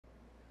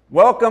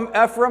Welcome,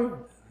 Ephraim,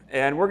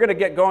 and we're going to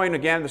get going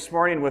again this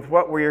morning with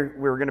what we're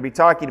going to be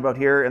talking about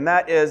here, and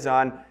that is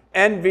on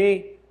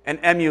envy and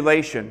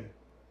emulation.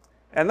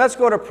 And let's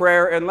go to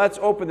prayer, and let's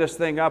open this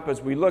thing up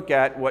as we look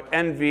at what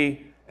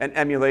envy and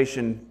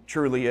emulation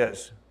truly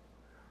is.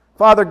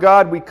 Father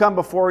God, we come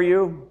before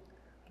you,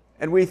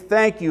 and we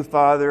thank you,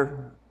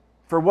 Father,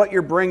 for what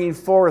you're bringing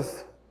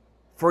forth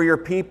for your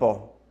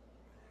people.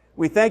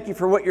 We thank you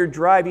for what you're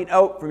driving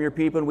out from your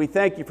people, and we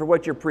thank you for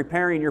what you're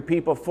preparing your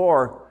people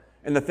for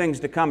and the things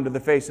to come to the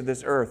face of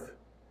this earth.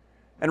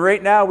 And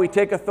right now we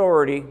take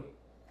authority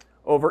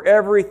over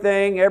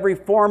everything, every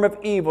form of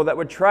evil that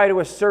would try to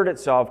assert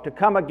itself, to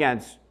come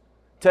against,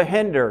 to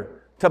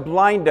hinder, to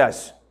blind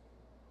us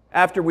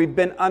after we've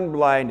been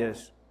unblinded,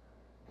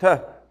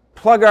 to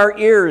plug our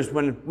ears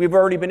when we've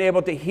already been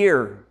able to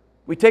hear.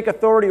 We take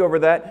authority over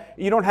that.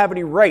 You don't have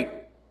any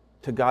right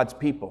to God's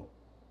people.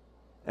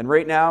 And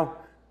right now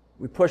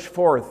we push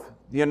forth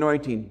the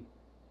anointing.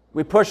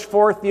 We push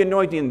forth the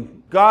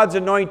anointing, God's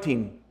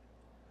anointing,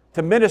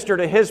 to minister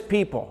to His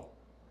people.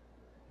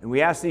 And we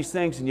ask these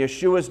things in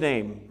Yeshua's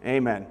name.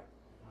 Amen.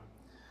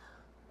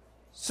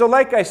 So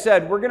like I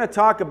said, we're going to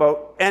talk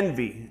about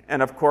envy.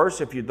 And of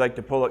course, if you'd like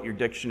to pull out your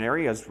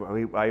dictionary, as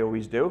I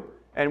always do,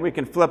 and we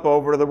can flip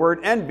over to the word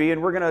envy,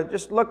 and we're going to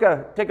just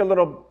take a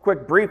little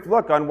quick brief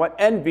look on what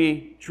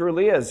envy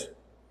truly is.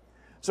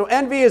 So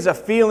envy is a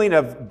feeling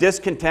of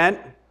discontent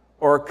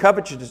or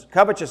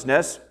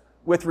covetousness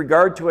with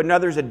regard to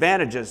another's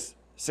advantages,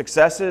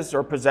 successes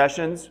or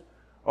possessions,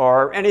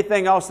 or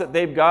anything else that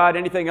they've got,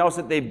 anything else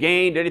that they've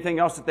gained, anything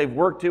else that they've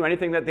worked to,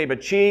 anything that they've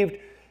achieved.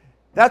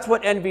 That's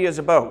what envy is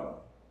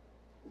about.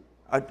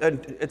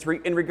 It's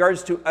in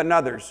regards to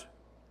another's.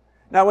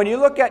 Now, when you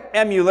look at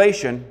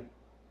emulation,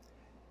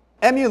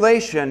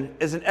 emulation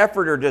is an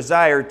effort or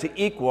desire to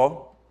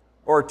equal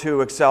or to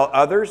excel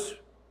others.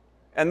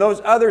 And those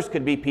others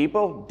could be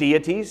people,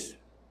 deities.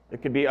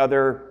 It could be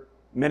other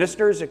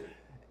ministers.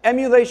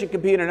 Emulation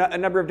can be in a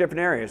number of different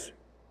areas.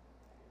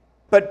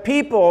 But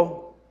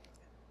people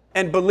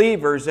and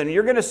believers, and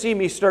you're going to see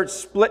me start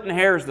splitting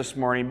hairs this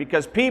morning,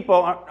 because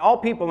all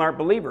people aren't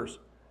believers.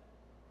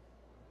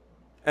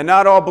 And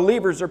not all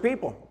believers are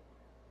people.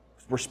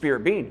 We're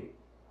spirit being.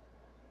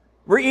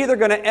 We're either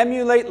going to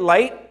emulate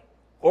light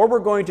or we're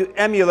going to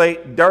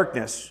emulate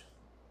darkness.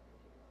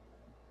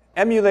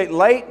 Emulate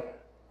light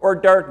or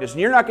darkness.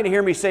 And you're not going to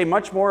hear me say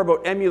much more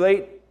about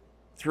emulate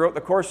throughout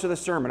the course of the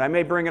sermon. I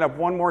may bring it up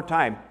one more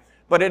time.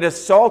 But it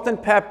is salt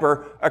and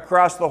pepper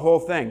across the whole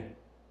thing.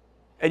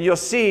 And you'll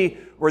see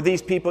where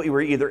these people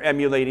were either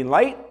emulating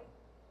light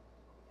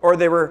or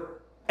they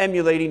were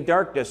emulating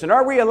darkness. And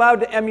are we allowed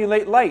to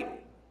emulate light?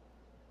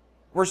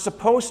 We're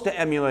supposed to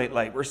emulate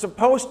light. We're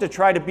supposed to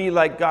try to be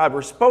like God.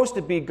 We're supposed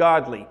to be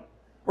godly.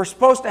 We're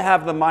supposed to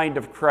have the mind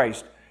of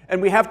Christ.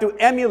 And we have to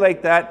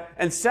emulate that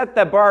and set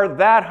the bar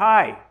that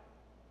high.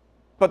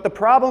 But the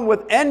problem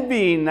with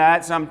envying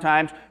that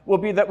sometimes will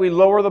be that we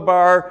lower the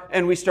bar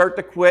and we start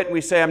to quit and we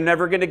say, I'm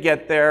never going to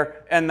get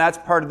there. And that's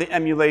part of the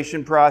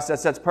emulation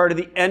process. That's part of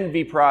the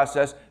envy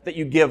process that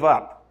you give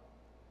up.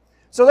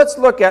 So let's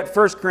look at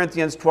 1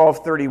 Corinthians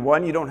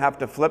 12:31. You don't have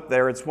to flip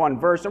there. It's one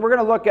verse. And we're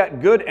going to look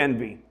at good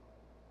envy.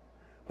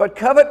 But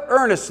covet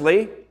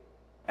earnestly,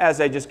 as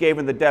I just gave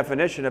in the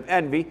definition of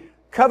envy,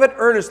 covet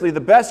earnestly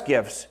the best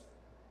gifts,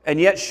 and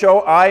yet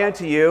show I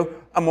unto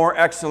you a more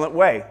excellent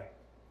way.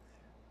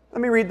 Let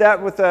me read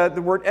that with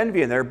the word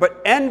envy in there.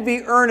 But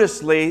envy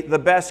earnestly the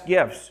best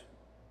gifts.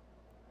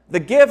 The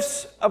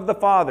gifts of the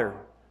Father.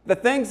 The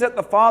things that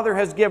the Father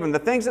has given. The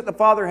things that the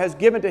Father has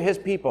given to His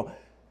people.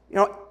 You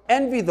know,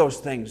 envy those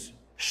things.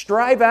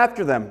 Strive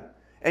after them.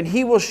 And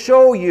He will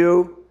show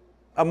you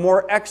a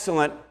more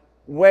excellent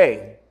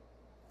way.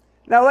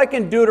 Now, like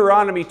in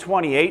Deuteronomy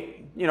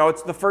 28, you know,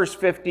 it's the first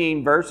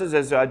 15 verses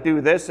as do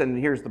this and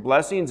here's the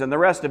blessings. And the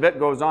rest of it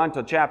goes on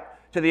to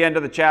the end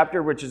of the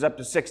chapter, which is up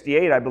to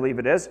 68, I believe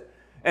it is.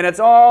 And it's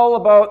all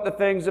about the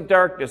things of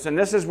darkness. And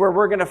this is where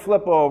we're going to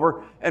flip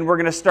over and we're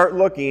going to start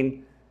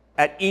looking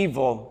at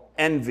evil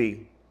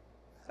envy.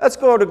 Let's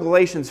go to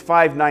Galatians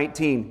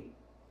 5:19.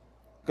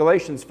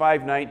 Galatians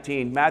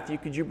 5:19. Matthew,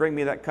 could you bring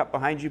me that cup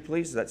behind you,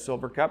 please? That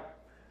silver cup.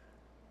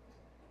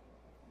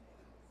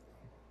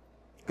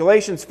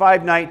 Galatians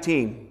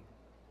 5:19.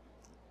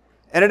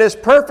 And it is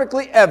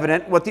perfectly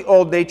evident what the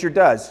old nature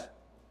does.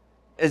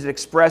 As it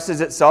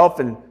expresses itself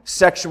in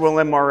sexual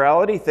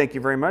immorality, thank you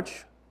very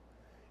much,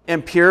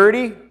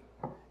 impurity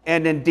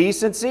and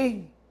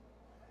indecency,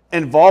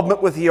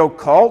 involvement with the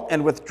occult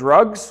and with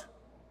drugs,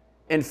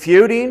 in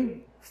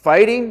feuding,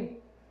 fighting,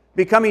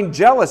 becoming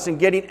jealous and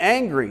getting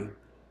angry,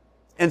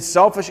 in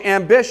selfish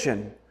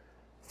ambition,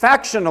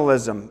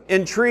 factionalism,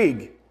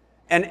 intrigue,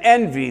 and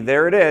envy,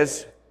 there it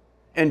is,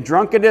 in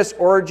drunkenness,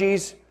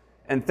 orgies,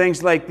 and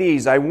things like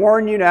these. I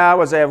warn you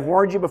now, as I have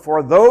warned you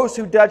before, those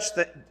who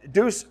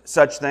do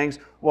such things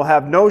will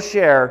have no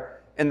share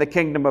in the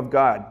kingdom of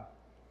God.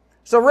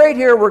 So right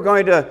here, we're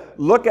going to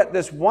look at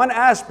this one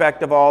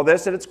aspect of all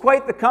this, and it's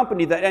quite the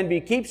company that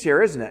envy keeps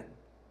here, isn't it?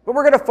 But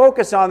we're going to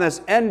focus on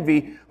this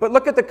envy, but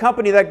look at the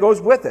company that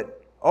goes with it.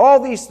 All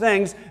these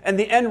things, and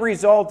the end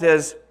result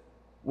is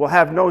we'll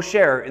have no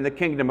share in the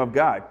kingdom of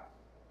God.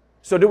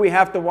 So do we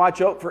have to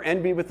watch out for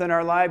envy within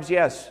our lives?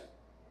 Yes.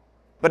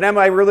 But am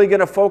I really going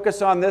to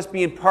focus on this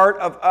being part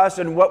of us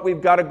and what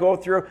we've got to go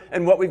through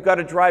and what we've got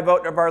to drive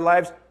out of our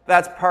lives?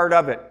 That's part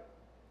of it.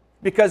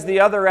 Because the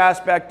other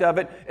aspect of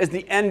it is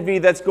the envy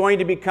that's going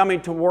to be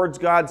coming towards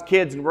God's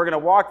kids. And we're going to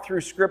walk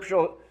through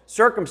scriptural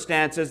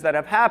circumstances that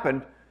have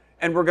happened,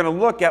 and we're going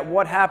to look at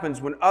what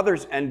happens when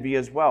others envy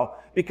as well.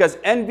 Because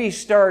envy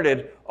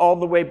started all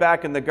the way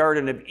back in the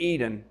Garden of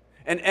Eden,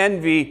 and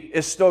envy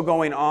is still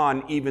going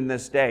on even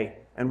this day.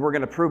 And we're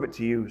going to prove it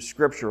to you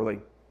scripturally.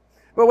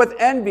 But with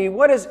envy,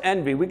 what is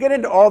envy? We get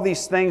into all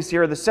these things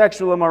here, the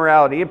sexual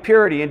immorality,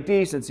 impurity,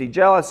 indecency,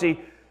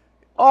 jealousy,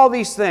 all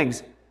these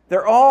things.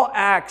 They're all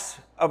acts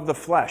of the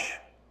flesh.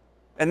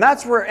 And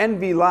that's where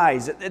envy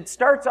lies. It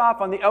starts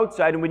off on the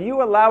outside, and when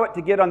you allow it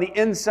to get on the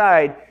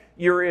inside,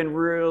 you're in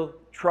real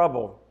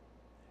trouble.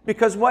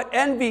 Because what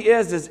envy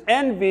is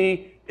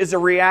envy is a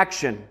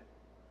reaction.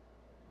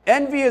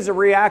 Envy is a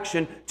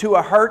reaction to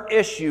a heart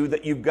issue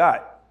that you've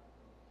got.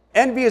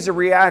 Envy is a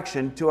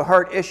reaction to a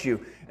heart issue.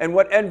 And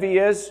what envy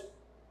is,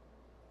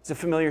 it's a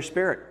familiar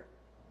spirit.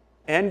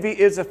 Envy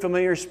is a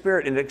familiar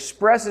spirit, and it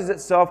expresses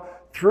itself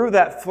through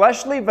that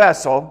fleshly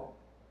vessel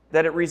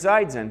that it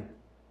resides in.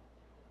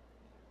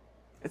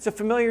 It's a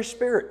familiar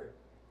spirit.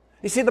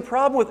 You see, the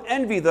problem with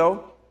envy,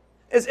 though,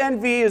 is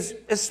envy is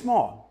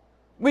small.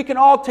 We can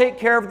all take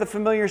care of the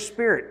familiar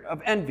spirit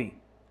of envy.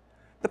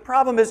 The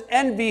problem is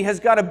envy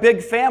has got a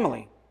big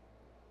family.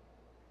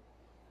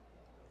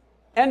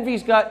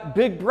 Envy's got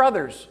big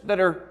brothers that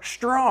are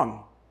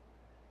strong.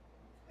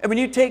 And when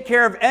you take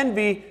care of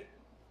envy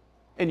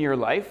in your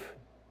life,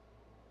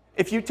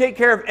 if you take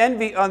care of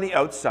envy on the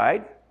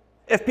outside,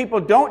 if people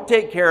don't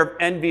take care of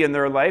envy in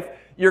their life,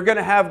 you're going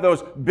to have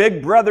those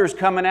big brothers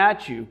coming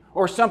at you,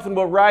 or something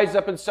will rise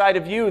up inside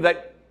of you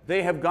that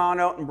they have gone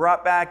out and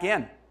brought back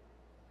in.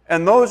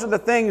 And those are the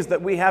things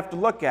that we have to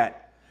look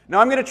at. Now,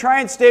 I'm going to try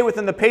and stay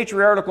within the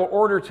patriarchal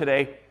order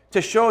today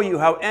to show you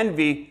how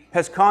envy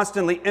has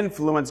constantly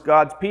influenced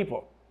God's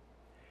people.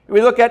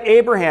 We look at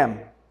Abraham.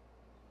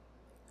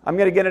 I'm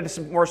going to get into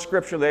some more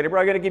scripture later, but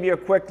I'm going to give you a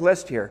quick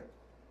list here.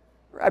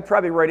 I'd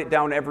probably write it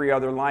down every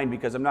other line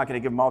because I'm not going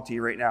to give them all to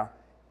you right now.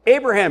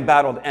 Abraham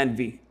battled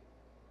envy.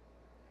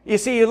 You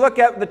see, you look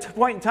at the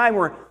point in time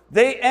where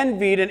they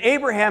envied, and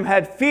Abraham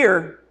had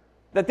fear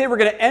that they were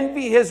going to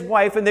envy his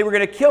wife and they were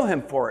going to kill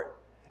him for it.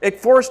 It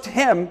forced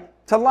him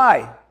to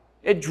lie.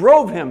 It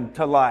drove him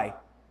to lie,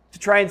 to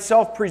try and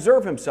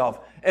self-preserve himself.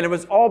 And it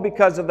was all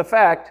because of the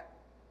fact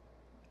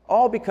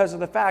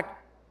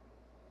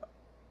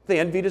they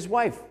envied his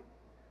wife.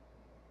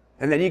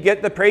 And then you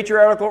get the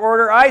patriarchal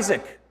order,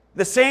 Isaac.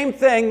 The same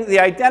thing, the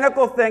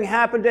identical thing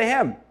happened to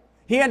him.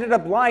 He ended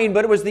up lying,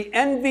 but it was the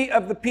envy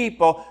of the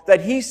people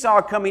that he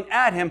saw coming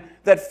at him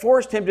that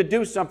forced him to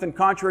do something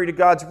contrary to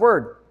God's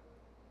word.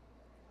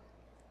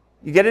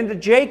 You get into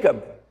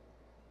Jacob.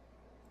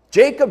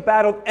 Jacob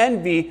battled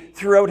envy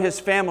throughout his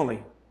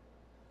family.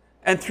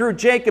 And through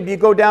Jacob, you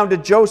go down to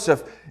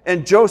Joseph,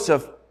 and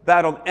Joseph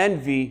battled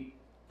envy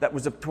that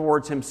was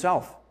towards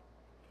himself.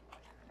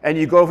 And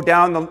you go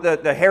down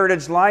the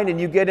heritage line,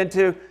 and you get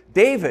into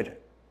David.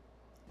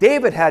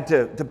 David had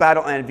to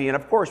battle envy, and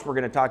of course we're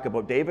going to talk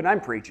about David.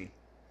 I'm preaching.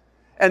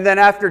 And then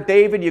after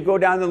David, you go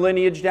down the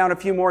lineage, down a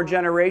few more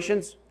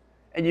generations,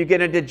 and you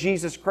get into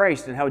Jesus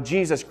Christ and how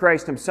Jesus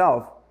Christ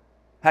himself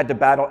had to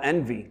battle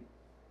envy.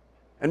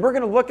 And we're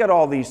going to look at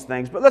all these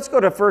things, but let's go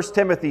to 1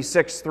 Timothy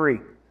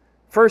 6:3.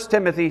 1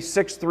 Timothy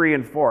 6:3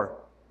 and 4.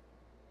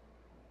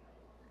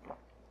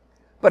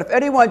 But if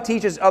anyone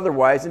teaches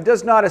otherwise and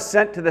does not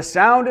assent to the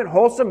sound and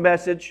wholesome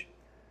message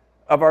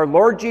of our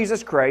Lord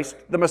Jesus Christ,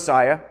 the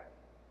Messiah,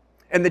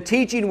 and the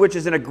teaching which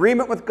is in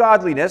agreement with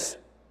godliness,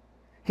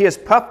 he is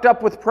puffed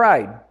up with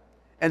pride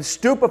and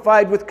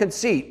stupefied with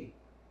conceit,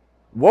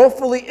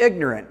 woefully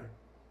ignorant.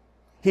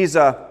 He's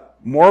a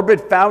morbid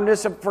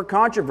fondness for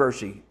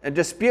controversy and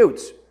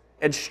disputes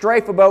and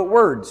strife about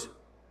words,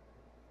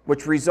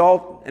 which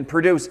result and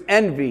produce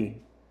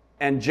envy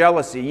and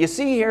jealousy. You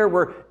see here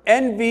where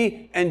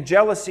envy and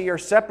jealousy are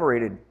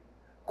separated.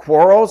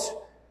 Quarrels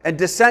and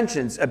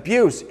dissensions,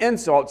 abuse,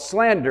 insult,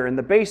 slander, and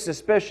the base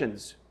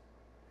suspicions.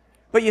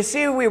 But you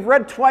see, we've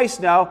read twice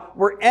now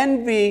where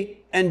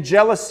envy and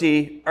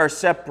jealousy are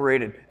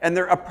separated, and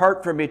they're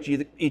apart from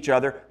each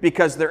other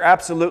because they're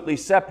absolutely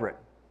separate.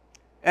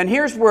 And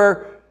here's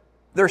where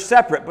they're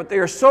separate, but they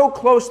are so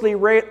closely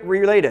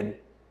related.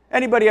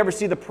 Anybody ever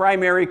see the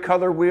primary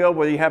color wheel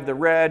where you have the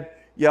red,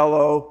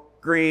 yellow,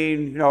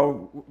 green,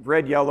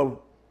 red,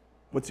 yellow,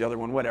 what's the other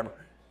one, whatever.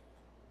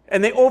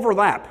 And they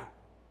overlap,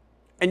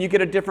 and you get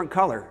a different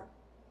color.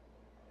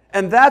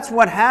 And that's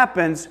what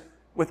happens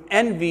with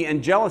envy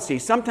and jealousy.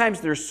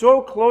 Sometimes they're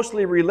so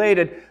closely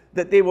related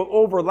that they will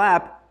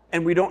overlap,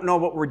 and we don't know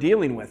what we're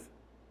dealing with.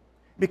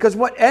 Because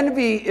what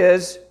envy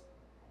is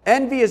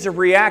a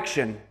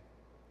reaction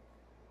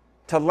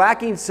to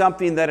lacking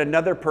something that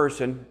another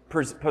person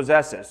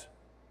possesses.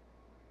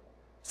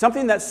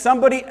 Something that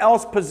somebody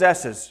else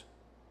possesses.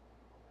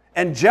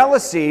 And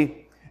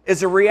jealousy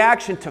is a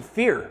reaction to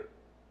fear.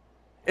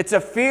 It's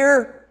a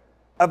fear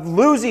of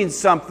losing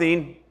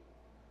something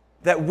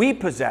that we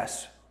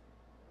possess.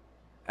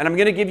 And I'm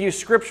going to give you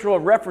scriptural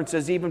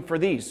references even for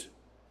these,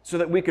 so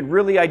that we can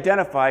really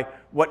identify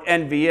what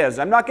envy is.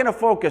 I'm not going to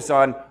focus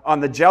on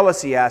the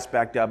jealousy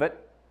aspect of it,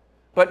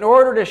 but in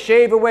order to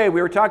shave away,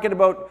 we were talking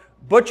about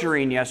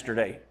butchering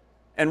yesterday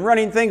and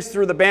running things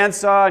through the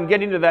bandsaw and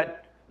getting to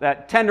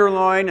that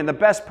tenderloin and the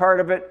best part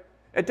of it.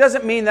 It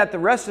doesn't mean that the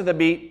rest of the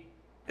meat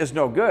is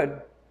no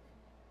good.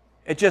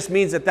 It just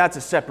means that that's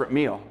a separate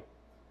meal.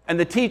 And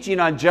the teaching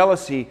on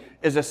jealousy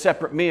is a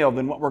separate meal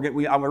than what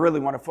I really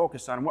want to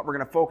focus on, and what we're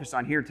going to focus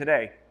on here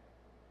today,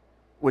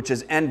 which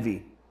is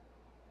envy.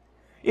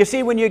 You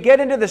see, when you get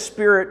into the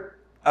spirit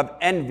of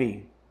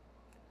envy,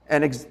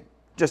 and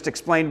just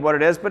explain what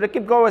it is, but it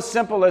could go as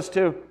simple as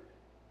to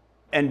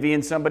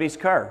envying somebody's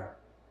car.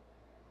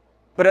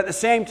 But at the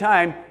same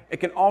time, it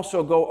can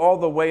also go all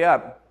the way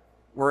up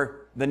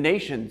where the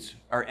nations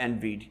are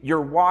envied.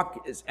 Your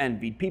walk is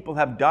envied. People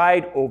have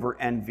died over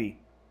envy.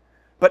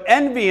 But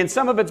envy and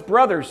some of its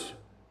brothers,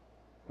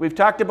 we've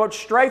talked about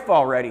strife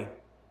already.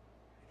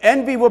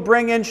 Envy will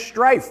bring in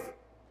strife.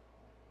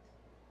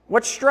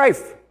 What's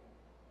strife?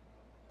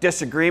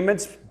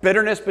 Disagreements,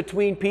 bitterness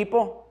between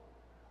people,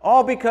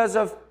 all because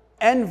of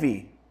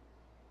envy.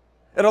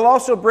 It'll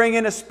also bring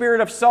in a spirit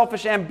of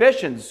selfish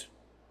ambitions,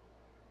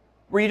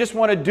 where you just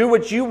want to do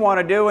what you want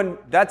to do and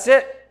that's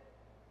it.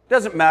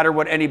 Doesn't matter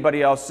what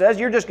anybody else says.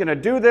 You're just going to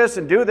do this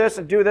and do this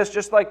and do this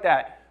just like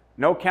that.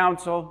 No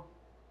counsel.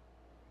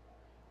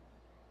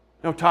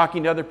 No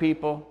talking to other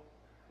people.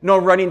 No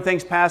running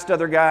things past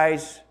other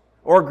guys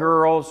or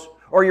girls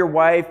or your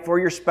wife or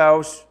your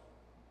spouse.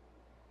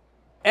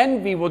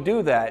 Envy will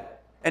do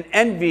that. And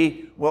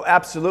envy will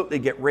absolutely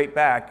get right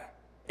back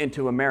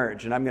into a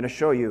marriage. And I'm going to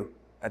show you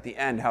at the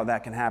end how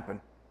that can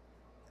happen.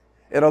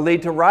 It'll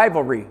lead to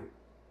rivalry.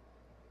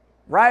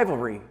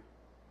 Rivalry.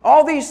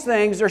 All these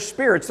things are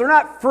spirits. They're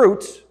not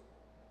fruits.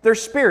 They're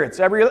spirits.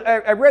 I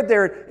read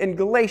there in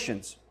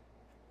Galatians.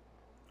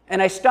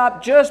 And I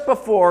stopped just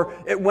before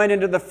it went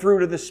into the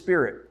fruit of the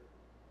Spirit.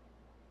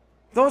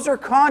 Those are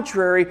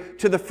contrary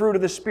to the fruit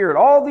of the Spirit.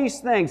 All these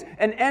things.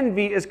 And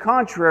envy is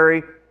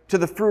contrary to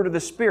the fruit of the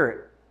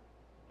Spirit.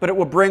 But it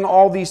will bring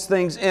all these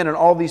things in and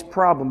all these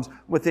problems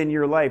within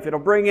your life. It'll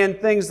bring in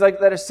things like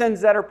that,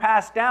 sins that are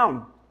passed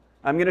down.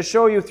 I'm going to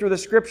show you through the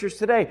Scriptures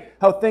today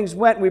how things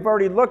went. We've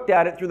already looked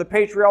at it through the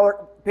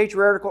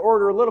patriarchal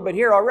order a little bit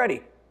here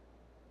already.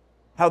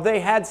 How they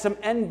had some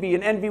envy,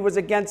 and envy was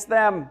against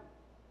them.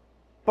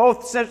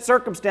 Both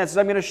circumstances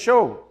I'm going to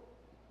show.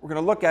 We're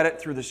going to look at it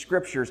through the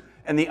Scriptures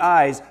and the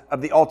eyes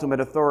of the ultimate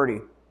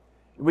authority.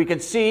 We can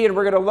see, and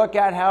we're going to look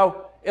at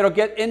how it'll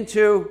get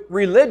into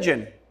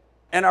religion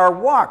and our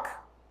walk,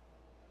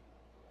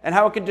 and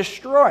how it can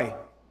destroy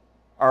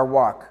our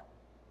walk.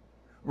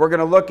 We're going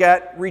to look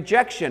at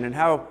rejection and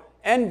how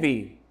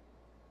envy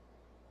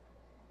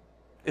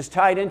is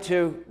tied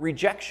into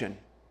rejection.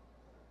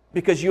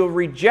 Because you'll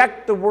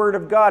reject the Word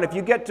of God. If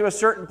you get to a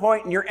certain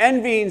point and you're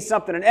envying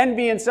something and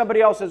envying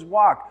somebody else's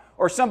walk,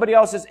 or somebody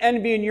else is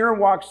envying your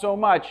walk so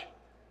much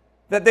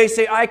that they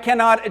say, I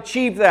cannot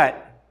achieve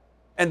that.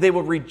 And they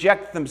will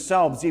reject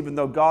themselves even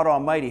though God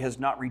Almighty has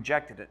not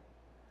rejected it.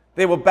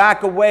 They will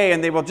back away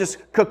and they will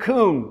just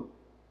cocoon.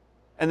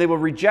 And they will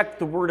reject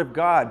the Word of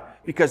God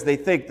because they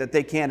think that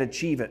they can't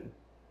achieve it.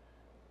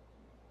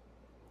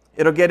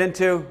 It'll get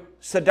into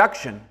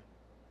seduction,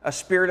 a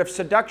spirit of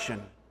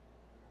seduction.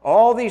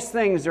 All these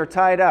things are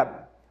tied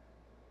up.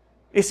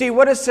 You see,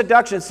 what is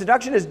seduction?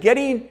 Seduction is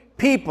getting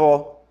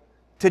people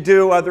to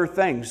do other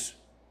things.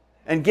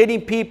 And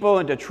getting people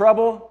into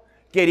trouble,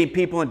 getting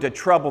people into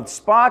troubled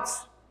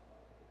spots.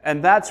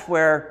 And that's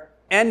where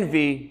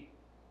envy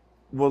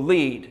will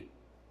lead.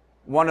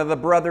 One of the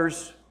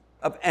brothers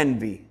of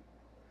envy.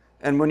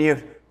 And when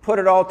you put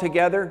it all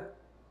together,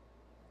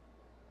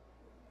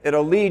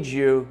 it'll lead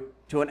you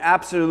to an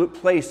absolute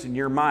place in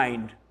your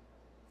mind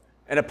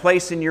and a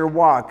place in your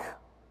walk.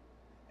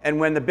 And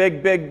when the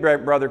big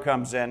brother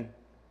comes in,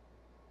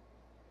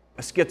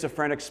 a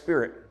schizophrenic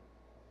spirit.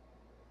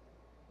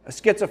 A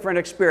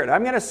schizophrenic spirit.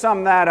 I'm going to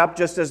sum that up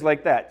just as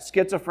like that.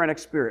 Schizophrenic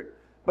spirit.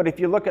 But if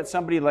you look at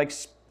somebody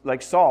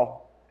like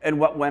Saul and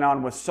what went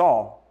on with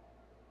Saul,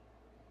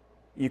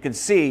 you can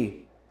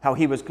see how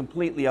he was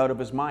completely out of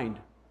his mind.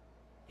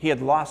 He had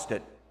lost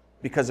it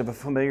because of a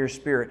familiar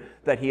spirit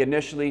that he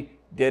initially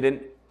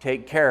didn't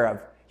take care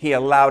of. He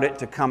allowed it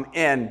to come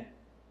in,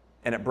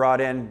 and it brought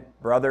in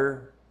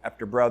brother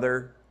after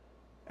brother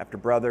after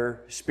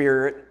brother,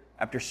 spirit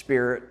after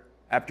spirit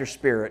after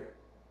spirit.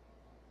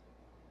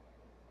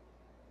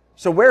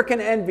 So where can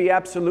envy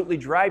absolutely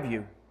drive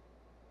you?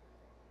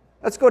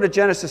 Let's go to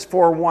Genesis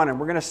 4:1, and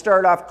we're going to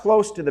start off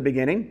close to the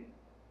beginning,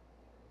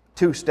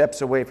 2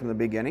 steps away from the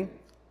beginning.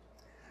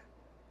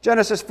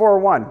 Genesis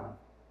 4:1.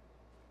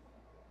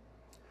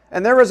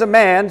 And there was a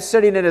man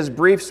sitting in his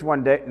briefs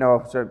one day.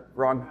 No, sorry,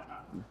 wrong.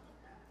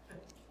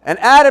 And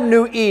Adam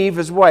knew Eve,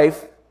 his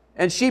wife,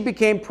 and she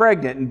became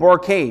pregnant and bore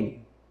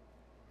Cain.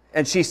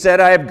 And she said,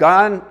 I have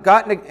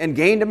gotten and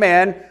gained a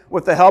man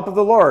with the help of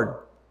the Lord.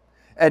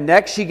 And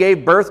next she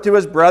gave birth to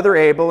his brother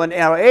Abel. And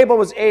now Abel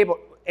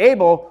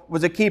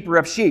was a keeper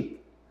of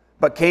sheep,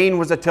 but Cain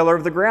was a tiller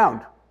of the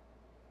ground.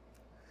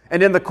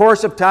 And in the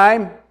course of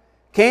time,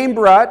 Cain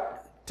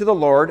brought to the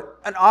Lord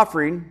an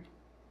offering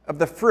of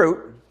the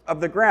fruit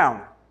of the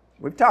ground.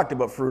 We've talked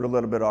about fruit a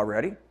little bit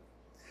already.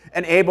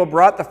 And Abel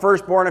brought the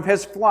firstborn of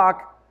his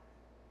flock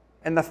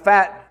and the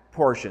fat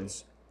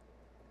portions.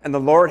 And the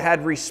Lord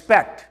had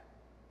respect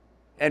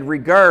and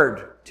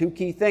regard, two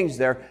key things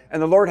there.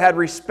 And the Lord had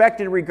respect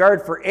and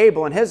regard for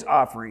Abel and his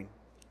offering.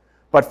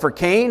 But for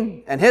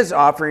Cain and his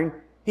offering,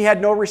 he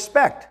had no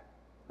respect.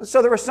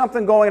 So there was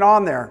something going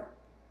on there.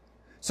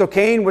 So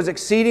Cain was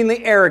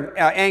exceedingly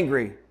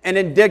angry and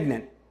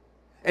indignant,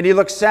 and he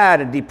looked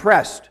sad and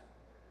depressed.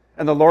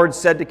 And the Lord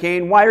said to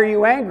Cain, why are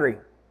you angry?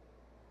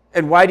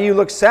 And why do you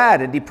look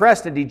sad and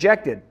depressed and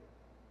dejected?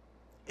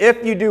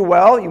 If you do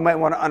well, you might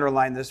want to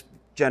underline this,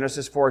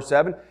 Genesis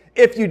 4:7.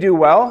 If you do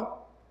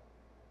well,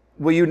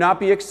 will you not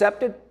be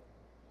accepted?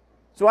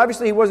 So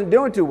obviously he wasn't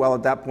doing too well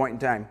at that point in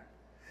time.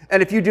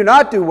 And if you do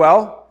not do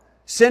well,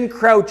 sin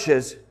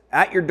crouches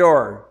at your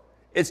door.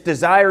 Its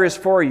desire is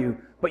for you,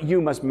 but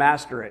you must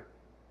master it.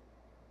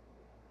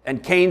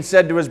 And Cain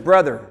said to his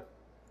brother,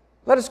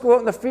 let us go out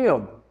in the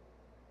field.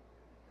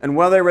 And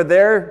while they were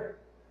there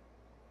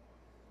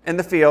in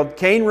the field,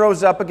 Cain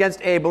rose up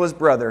against Abel, his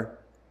brother,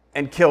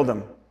 and killed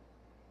him.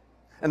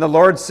 And the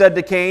Lord said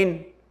to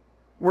Cain,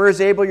 where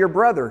is Abel, your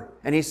brother?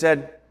 And he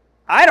said,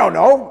 I don't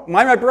know. Am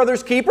I my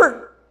brother's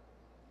keeper?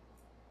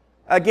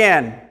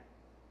 Again,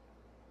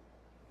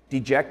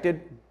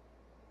 dejected,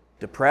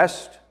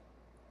 depressed,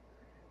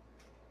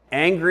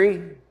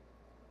 angry,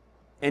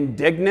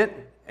 indignant.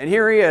 And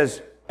here he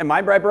is. Am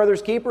I my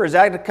brother's keeper? Is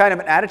that kind of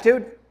an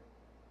attitude?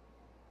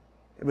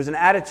 It was an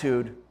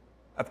attitude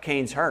of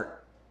Cain's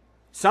heart.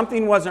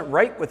 Something wasn't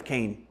right with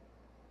Cain.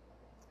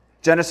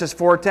 Genesis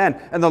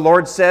 4:10, and the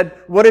Lord said,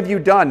 what have you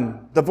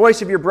done? The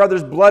voice of your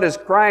brother's blood is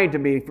crying to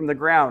me from the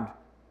ground.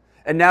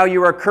 And now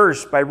you are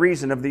cursed by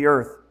reason of the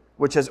earth,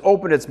 which has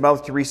opened its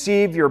mouth to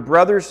receive your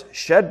brother's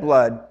shed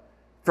blood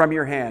from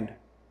your hand.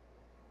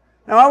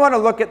 Now I want to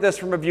look at this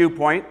from a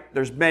viewpoint.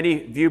 There's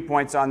many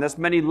viewpoints on this,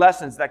 many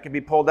lessons that can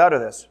be pulled out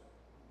of this.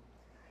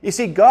 You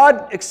see,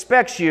 God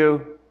expects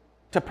you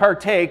to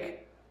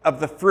partake of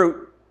the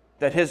fruit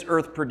that His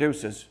earth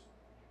produces.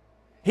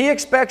 He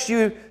expects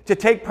you to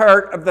take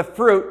part of the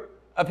fruit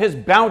of His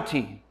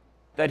bounty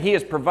that He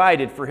has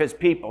provided for His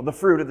people, the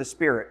fruit of the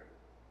Spirit.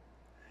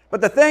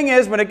 But the thing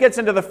is, when it gets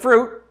into the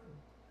fruit,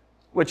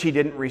 which He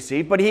didn't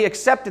receive, but He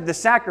accepted the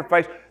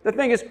sacrifice, the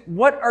thing is,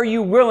 what are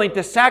you willing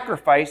to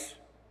sacrifice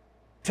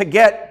to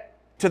get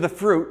to the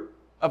fruit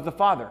of the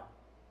Father?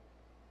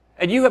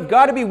 And you have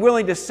got to be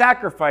willing to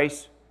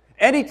sacrifice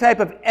any type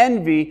of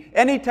envy,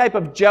 any type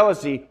of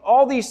jealousy,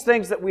 all these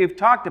things that we have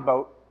talked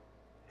about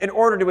in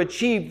order to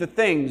achieve the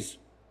things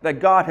that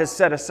God has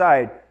set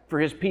aside for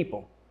His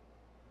people.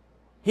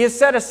 He has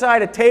set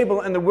aside a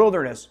table in the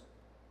wilderness.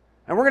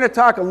 And we're going to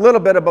talk a little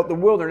bit about the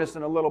wilderness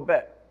in a little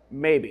bit,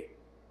 maybe.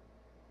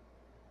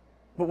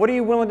 But what are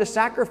you willing to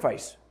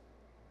sacrifice?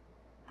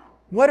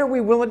 What are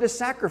we willing to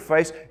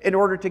sacrifice in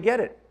order to get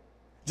it?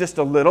 Just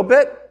a little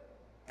bit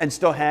and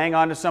still hang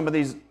on to some of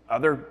these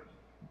other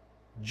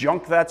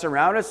junk that's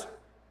around us?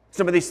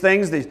 Some of these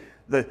things,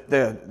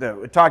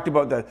 it talked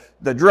about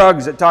the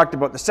drugs, it talked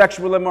about the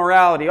sexual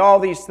immorality, all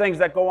these things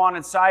that go on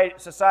inside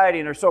society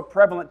and are so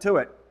prevalent to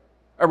it.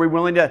 Are we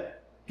willing to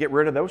get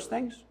rid of those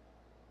things?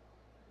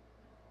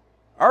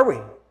 Are we?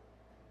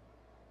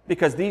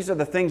 Because these are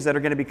the things that are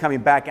going to be coming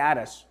back at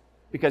us.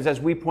 Because as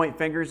we point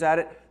fingers at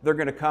it, they're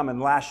going to come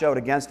and lash out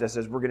against us,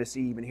 as we're going to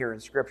see even here in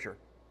Scripture.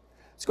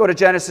 Let's go to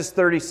Genesis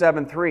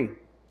 37:3.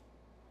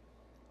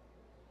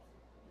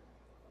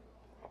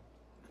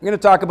 I'm going to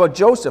talk about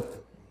Joseph.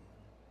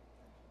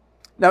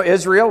 Now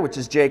Israel, which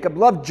is Jacob,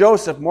 loved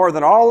Joseph more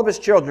than all of his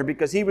children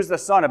because he was the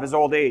son of his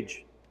old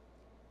age.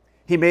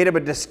 He made him a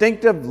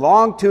distinctive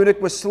long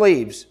tunic with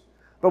sleeves.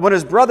 But when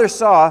his brothers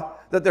saw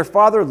that their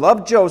father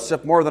loved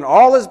Joseph more than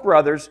all his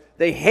brothers,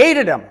 they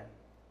hated him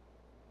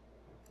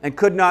and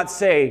could not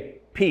say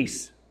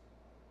peace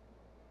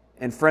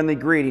and friendly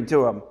greeting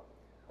to him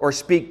or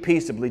speak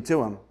peaceably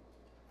to him.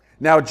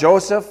 Now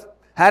Joseph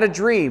had a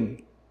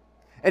dream,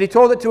 and he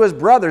told it to his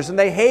brothers, and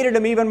they hated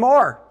him even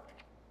more.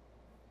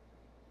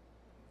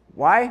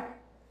 Why?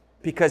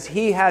 Because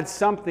he had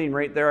something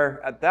right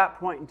there at that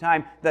point in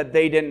time that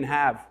they didn't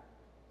have.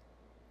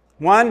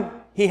 One,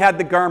 he had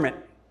the garment.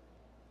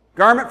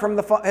 Garment from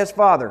his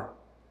father.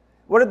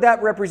 What did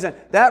that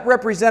represent? That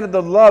represented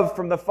the love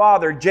from the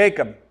father,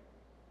 Jacob.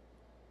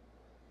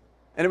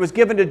 And it was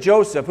given to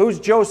Joseph. Who's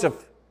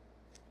Joseph?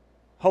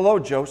 Hello,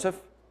 Joseph.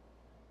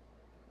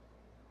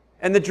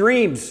 And the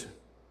dreams.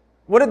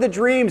 What are the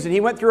dreams? And he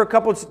went through a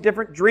couple of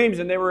different dreams,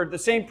 and they were the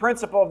same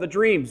principle of the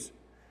dreams.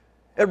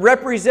 It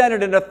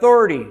represented an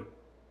authority.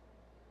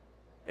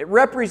 It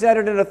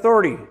represented an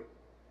authority.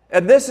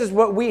 And this is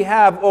what we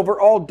have over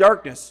all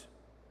darkness.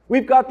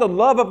 We've got the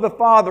love of the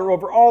Father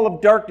over all of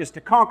darkness to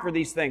conquer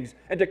these things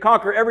and to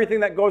conquer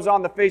everything that goes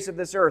on the face of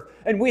this earth.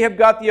 And we have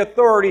got the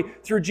authority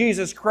through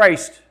Jesus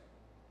Christ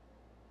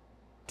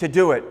to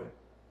do it.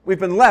 We've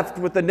been left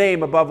with the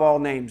name above all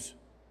names.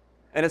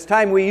 And it's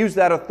time we use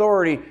that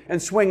authority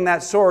and swing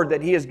that sword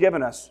that He has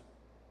given us.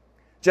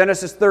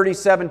 Genesis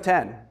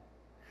 37:10.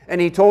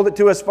 And he told it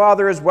to his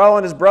father as well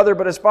and his brother,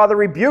 but his father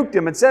rebuked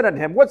him and said unto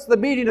him, What's the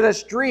meaning of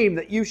this dream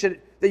that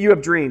you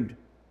have dreamed?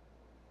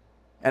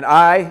 And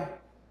I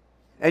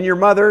and your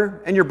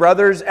mother and your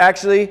brothers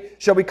actually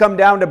shall we come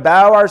down to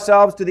bow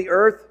ourselves to the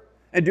earth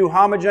and do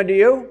homage unto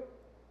you?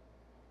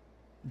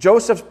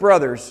 Joseph's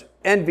brothers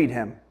envied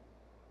him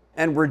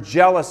and were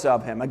jealous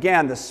of him.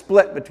 Again, the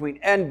split between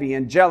envy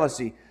and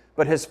jealousy.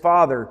 But his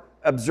father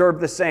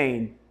observed the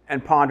saying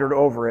and pondered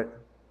over it.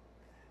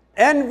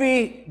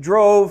 Envy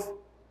drove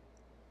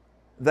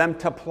them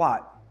to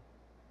plot.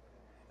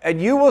 And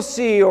you will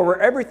see over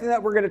everything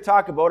that we're going to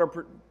talk about,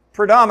 or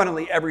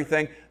predominantly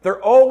everything,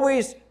 there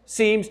always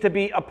seems to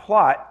be a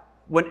plot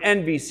when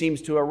envy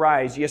seems to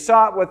arise. You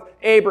saw it with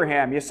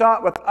Abraham. You saw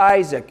it with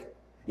Isaac.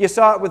 You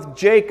saw it with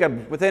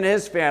Jacob within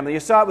his family.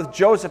 You saw it with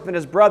Joseph and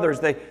his brothers.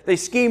 They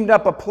schemed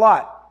up a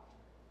plot.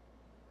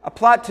 A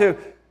plot to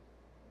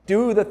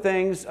do the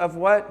things of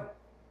what?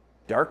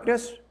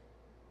 Darkness.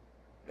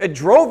 It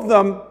drove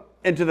them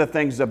into the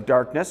things of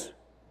darkness.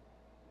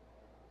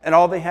 And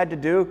all they had to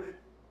do,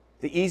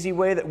 the easy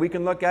way that we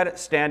can look at it,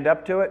 stand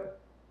up to it.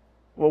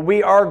 Well,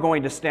 we are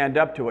going to stand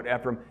up to it,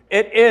 Ephraim.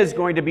 It is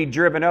going to be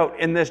driven out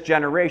in this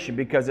generation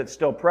because it's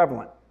still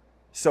prevalent.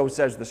 So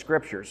says the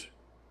Scriptures.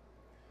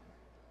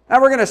 Now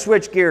we're going to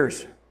switch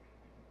gears.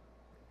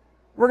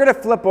 We're going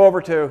to flip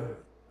over to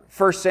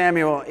 1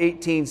 Samuel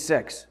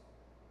 18:6.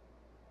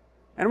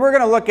 And we're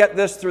going to look at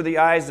this through the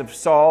eyes of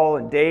Saul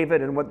and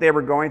David and what they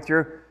were going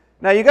through.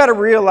 Now you got to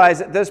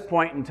realize at this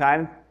point in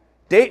time,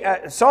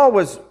 Saul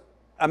was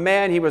a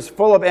man, he was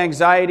full of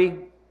anxiety,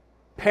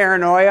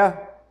 paranoia,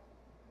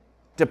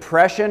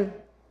 depression.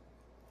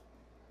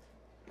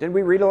 Didn't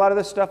we read a lot of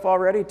this stuff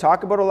already?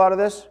 Talk about a lot of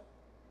this?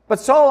 But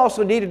Saul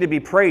also needed to be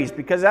praised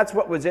because that's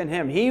what was in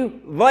him. He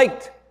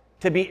liked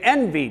to be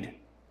envied.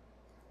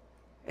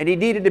 And he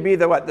needed to be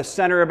the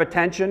center of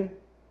attention,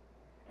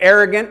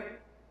 arrogant.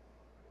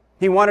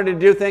 He wanted to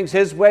do things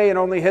his way and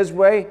only his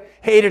way.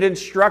 Hated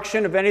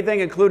instruction of anything,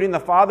 including the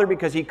Father,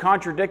 because he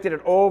contradicted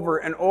it over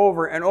and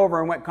over and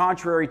over and went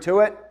contrary to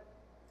it.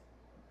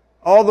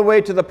 All the way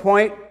to the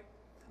point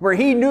where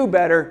he knew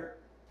better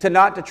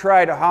not to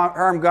try to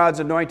harm God's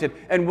anointed.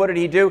 And what did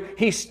he do?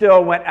 He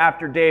still went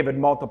after David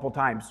multiple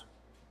times.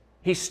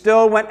 He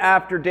still went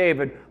after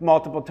David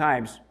multiple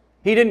times.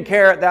 He didn't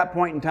care at that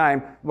point in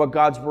time what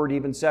God's word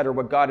even said or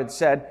what God had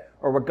said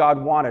or what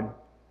God wanted.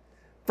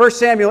 1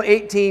 Samuel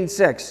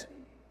 18:6.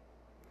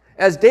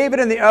 As David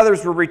and the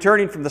others were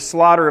returning from the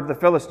slaughter of the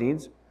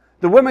Philistines,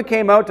 the women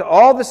came out to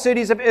all the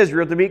cities of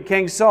Israel to meet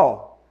King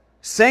Saul,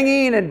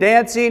 singing and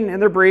dancing in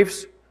their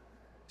briefs,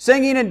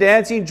 singing and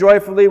dancing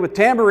joyfully with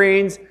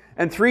tambourines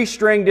and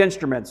three-stringed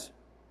instruments.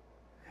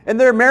 In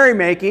their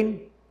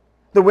merrymaking,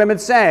 the women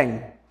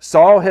sang,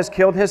 Saul has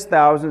killed his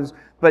thousands,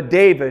 but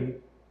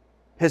David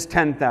his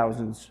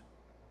 10,000s.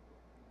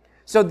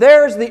 So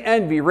there's the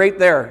envy right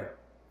there.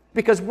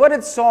 Because what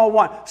did Saul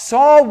want?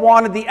 Saul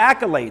wanted the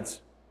accolades.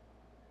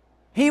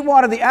 He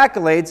wanted the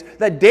accolades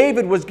that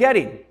David was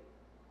getting.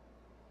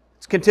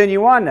 Let's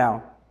continue on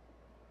now.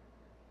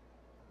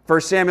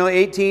 1 Samuel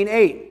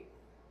 18:8.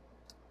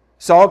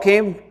 Saul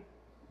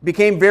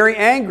became very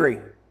angry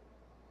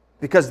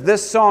because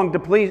this song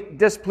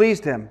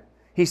displeased him.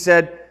 He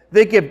said,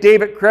 they give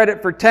David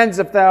credit for tens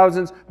of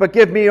thousands, but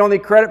give me only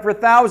credit for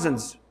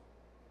thousands.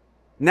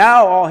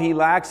 Now all he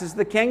lacks is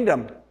the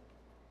kingdom.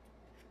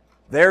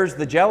 There's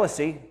the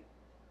jealousy.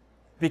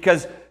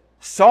 Because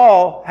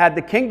Saul had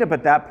the kingdom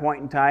at that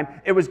point in time.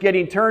 It was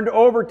getting turned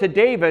over to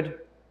David.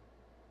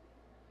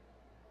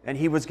 And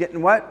he was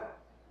getting what?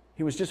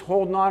 He was just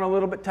holding on a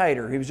little bit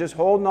tighter. He was just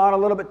holding on a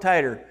little bit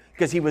tighter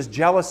because he was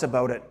jealous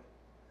about it.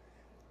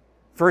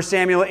 1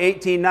 Samuel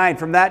 18:9.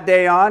 From that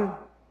day on,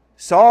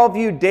 Saul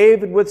viewed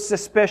David with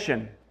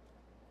suspicion.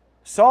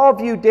 Saul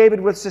viewed David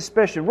with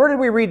suspicion. Where did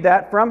we read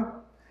that from?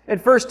 In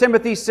 1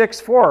 Timothy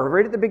 6:4,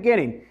 right at the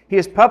beginning. He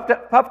is puffed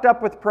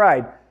up with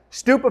pride,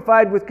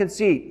 stupefied with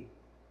conceit,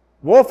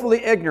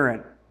 woefully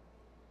ignorant,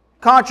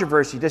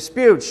 controversy,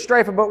 disputes,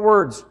 strife about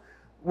words,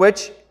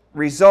 which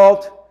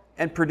result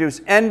and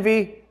produce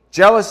envy,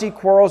 jealousy,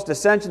 quarrels,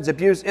 dissensions,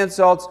 abuse,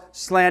 insults,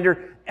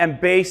 slander, and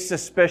base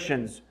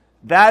suspicions.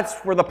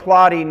 That's where the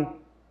plotting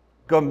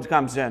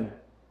comes in.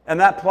 And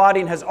that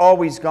plotting has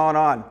always gone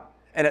on.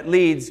 And it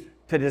leads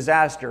to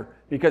disaster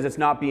because it's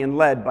not being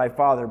led by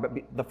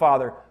the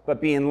Father,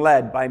 but being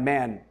led by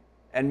man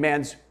and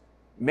man's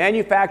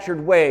manufactured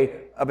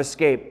way of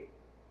escape.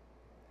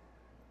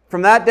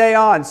 From that day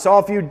on,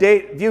 Saul viewed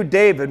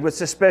David with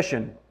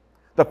suspicion.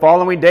 The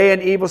following day,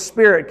 an evil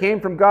spirit came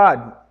from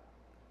God,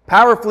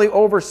 powerfully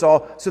over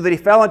Saul, so that he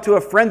fell into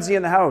a frenzy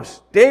in the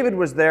house. David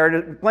was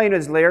there playing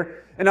his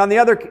lyre, and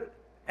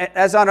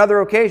as on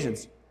other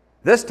occasions.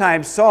 This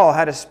time Saul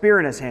had a spear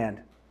in his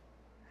hand.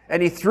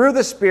 And he threw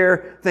the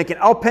spear, thinking,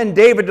 I'll pin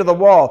David to the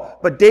wall.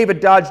 But David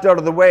dodged out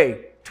of the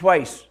way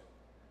twice.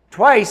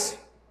 Twice?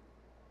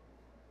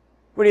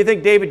 What do you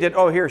think David did?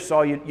 Oh, here,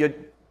 Saul,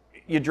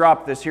 you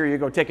drop this. Here you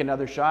go, take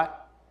another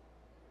shot.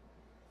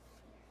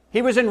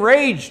 He was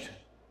enraged.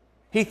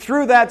 He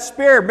threw that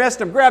spear,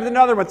 missed him, grabbed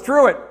another one,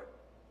 threw it.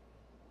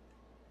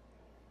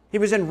 He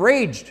was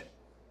enraged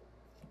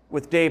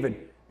with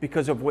David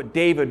because of what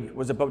David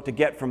was about to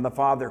get from the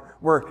Father,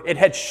 where it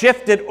had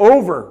shifted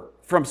over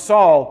from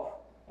Saul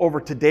over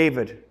to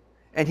David.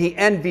 And he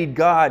envied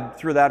God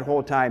through that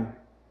whole time.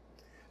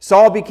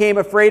 Saul became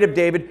afraid of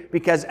David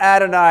because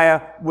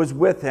Adonijah was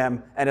with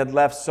him and had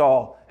left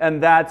Saul.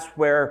 And that's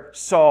where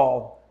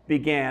Saul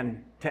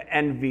began to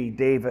envy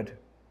David.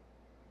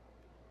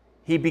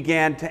 He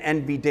began to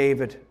envy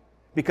David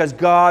because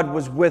God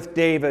was with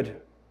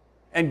David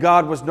and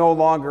God was no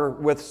longer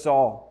with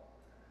Saul.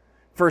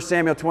 1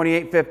 Samuel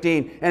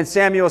 28:15. And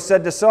Samuel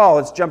said to Saul,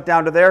 let's jump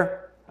down to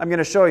there. I'm going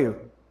to show you.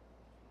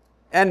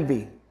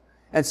 Envy.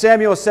 And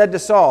Samuel said to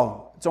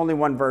Saul, it's only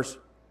one verse,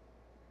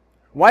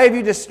 why have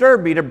you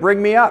disturbed me to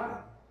bring me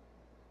up?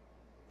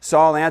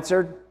 Saul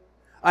answered,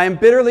 I am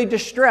bitterly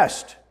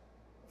distressed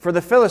for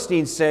the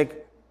Philistines' sake,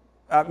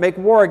 make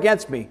war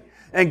against me.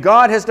 And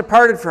God has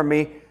departed from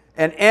me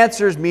and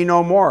answers me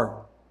no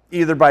more,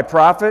 either by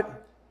prophet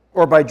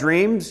or by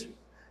dreams.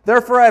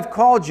 Therefore I have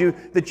called you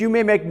that you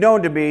may make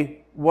known to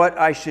me what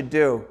I should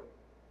do.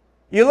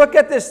 You look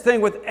at this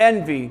thing with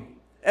envy,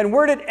 and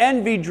where did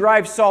envy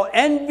drive Saul?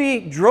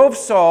 Envy drove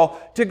Saul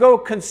to go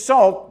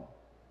consult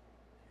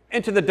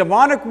into the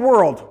demonic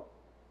world.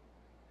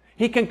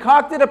 He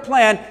concocted a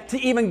plan to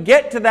even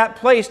get to that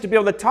place, to be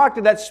able to talk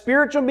to that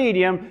spiritual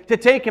medium to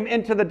take him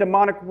into the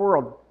demonic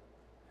world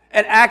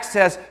and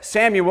access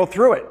Samuel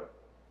through it.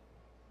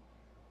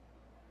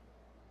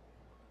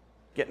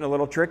 Getting a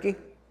little tricky?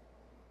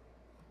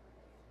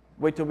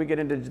 Wait till we get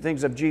into the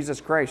things of Jesus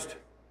Christ.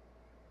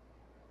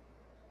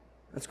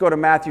 Let's go to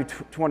Matthew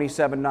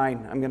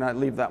 27:9. I'm going to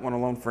leave that one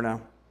alone for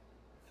now.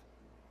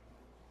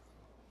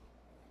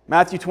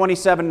 Matthew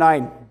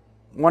 27:9.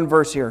 One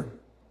verse here.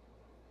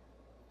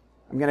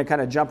 I'm going to kind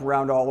of jump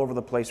around all over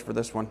the place for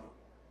this one.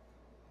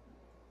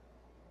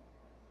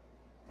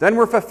 Then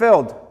were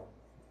fulfilled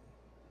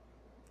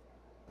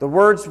the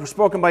words were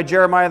spoken by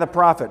Jeremiah the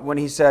prophet when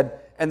he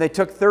said, and they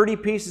took 30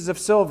 pieces of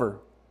silver,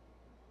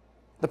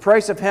 the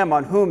price of him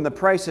on whom the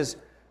price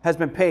has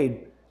been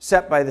paid,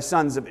 set by the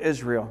sons of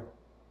Israel.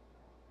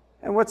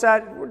 And what's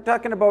that? We're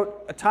talking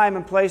about a time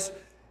and place.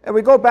 And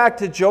we go back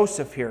to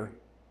Joseph here.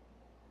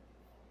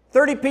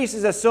 30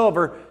 pieces of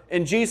silver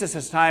in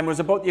Jesus' time was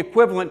about the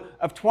equivalent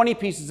of 20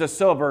 pieces of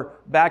silver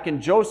back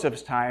in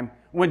Joseph's time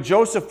when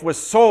Joseph was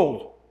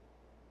sold.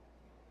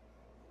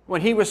 When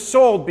he was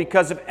sold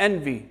because of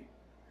envy.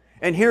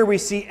 And here we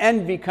see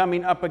envy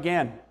coming up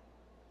again,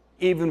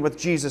 even with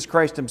Jesus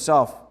Christ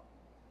himself.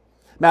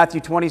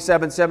 Matthew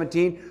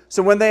 27:17.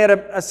 So when they had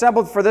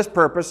assembled for this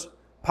purpose,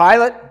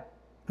 Pilate,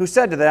 who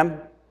said to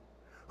them,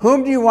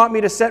 whom do you want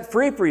me to set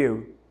free for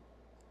you?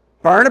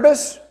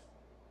 Barnabas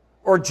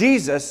or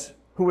Jesus,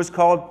 who was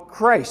called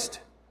Christ?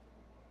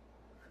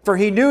 For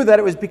he knew that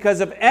it was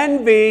because of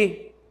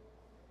envy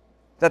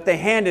that they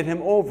handed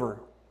him over.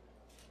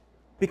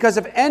 Because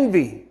of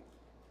envy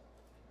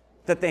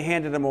that they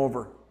handed him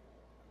over.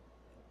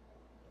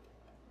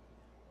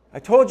 I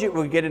told you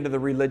we would get into the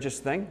religious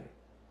thing.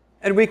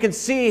 And we can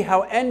see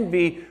how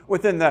envy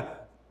within the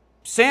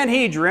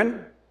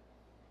Sanhedrin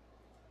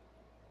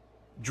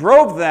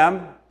drove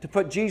them to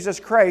put Jesus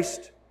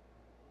Christ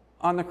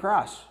on the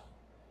cross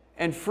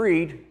and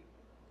freed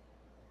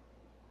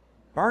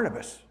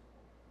Barnabas.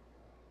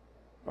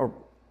 Or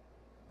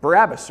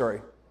Barabbas,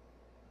 sorry.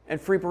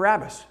 And free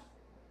Barabbas.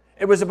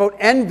 It was about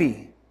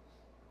envy.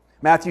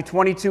 Matthew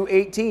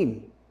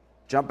 22:18.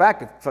 Jump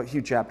back a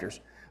few chapters.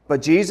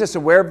 But Jesus,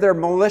 aware of their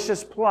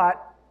malicious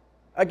plot,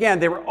 again,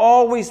 they were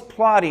always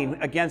plotting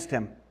against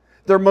him.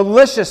 Their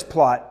malicious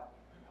plot,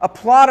 a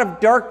plot of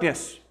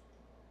darkness.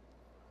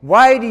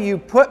 Why do you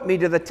put me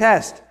to the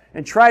test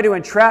and try to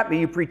entrap me,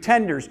 you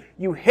pretenders,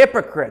 you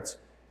hypocrites?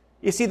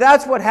 You see,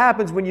 that's what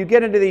happens when you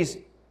get into these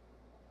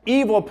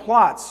evil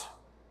plots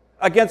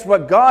against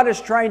what God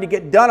is trying to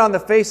get done on the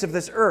face of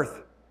this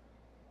earth.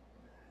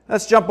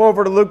 Let's jump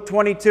over to Luke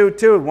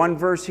 22:2, one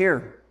verse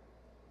here.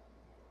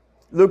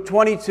 Luke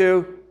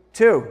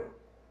 22:2.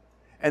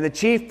 And the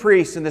chief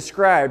priests and the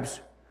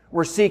scribes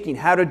were seeking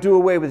how to do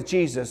away with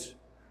Jesus,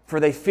 for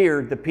they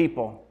feared the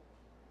people.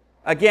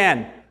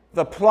 Again,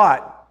 the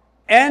plot,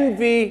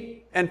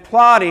 envy and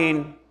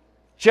plotting,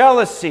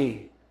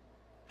 jealousy,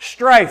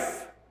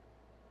 strife,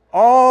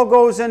 all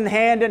goes in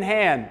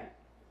hand.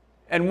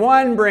 And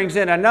one brings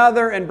in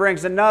another and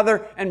brings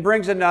another and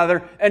brings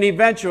another, and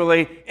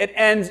eventually it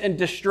ends in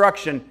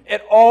destruction.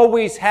 It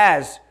always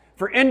has,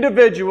 for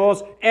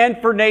individuals and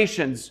for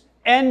nations.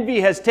 Envy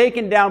has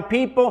taken down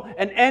people,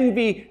 and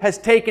envy has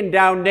taken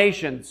down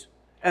nations.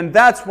 And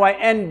that's why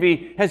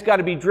envy has got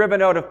to be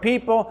driven out of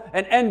people,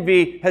 and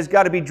envy has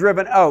got to be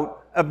driven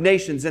out of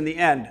nations in the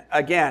end.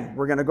 Again,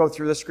 we're going to go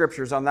through the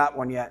scriptures on that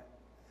one yet.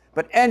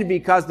 But envy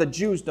caused the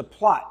Jews to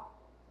plot.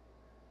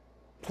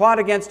 Plot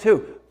against who?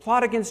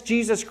 Plot against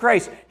Jesus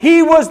Christ.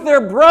 He was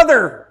their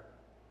brother.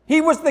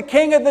 He was the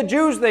king of the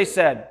Jews, they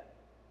said.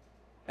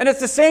 And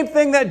it's the same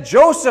thing that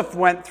Joseph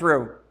went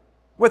through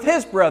with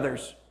his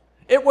brothers.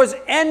 It was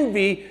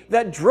envy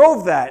that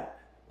drove that.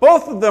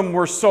 Both of them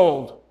were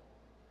sold.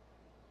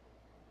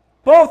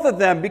 Both of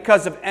them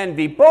because of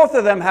envy. Both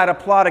of them had a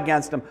plot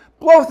against him.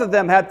 Both of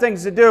them had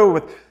things to do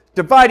with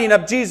dividing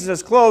up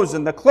Jesus' clothes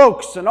and the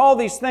cloaks and all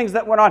these things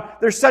that went on.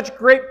 There's such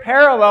great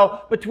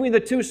parallel between the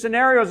two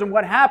scenarios and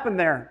what happened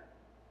there.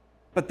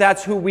 But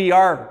that's who we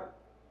are.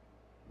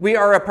 We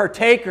are a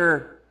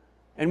partaker,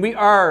 and we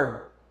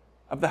are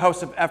of the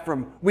house of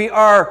Ephraim. We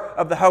are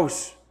of the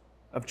house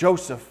of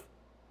Joseph.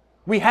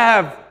 We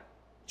have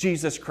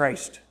Jesus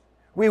Christ.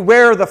 We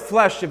wear the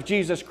flesh of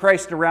Jesus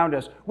Christ around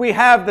us. We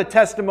have the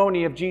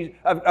testimony of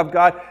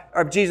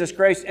Jesus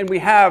Christ, and we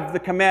have the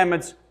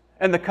commandments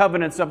and the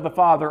covenants of the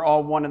Father,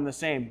 all one and the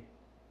same.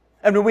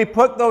 And when we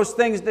put those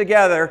things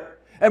together,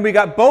 and we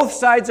got both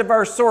sides of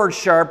our sword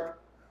sharp,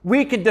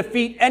 we can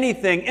defeat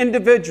anything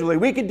individually.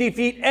 We can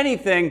defeat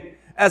anything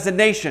as a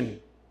nation.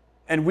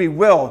 And we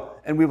will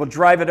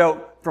drive it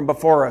out from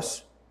before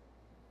us.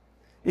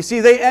 You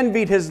see, they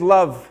envied his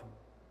love.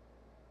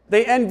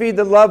 They envied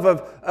the love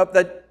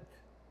that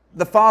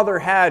the Father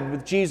had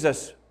with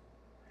Jesus.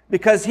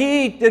 Because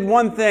he did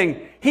one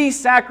thing. He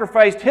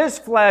sacrificed his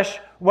flesh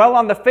while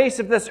on the face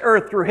of this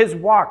earth through his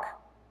walk.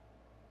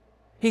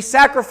 He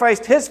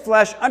sacrificed his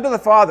flesh unto the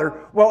Father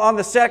while on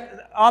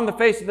the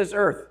face of this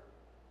earth.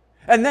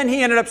 And then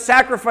he ended up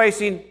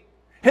sacrificing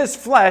his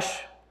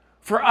flesh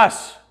for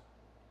us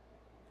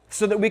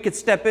so that we could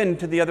step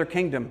into the other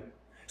kingdom.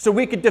 So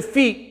we could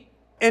defeat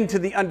into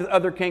the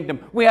other kingdom.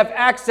 We have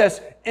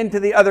access into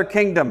the other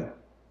kingdom.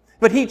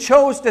 But he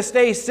chose to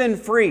stay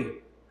sin-free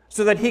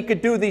so that he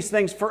could do these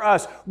things for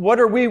us. What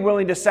are we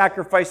willing to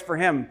sacrifice for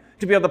him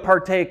to be able to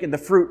partake in the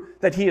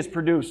fruit that he has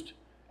produced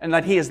and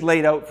that he has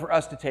laid out for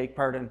us to take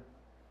part in?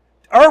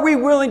 Are we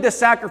willing to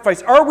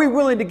sacrifice? Are we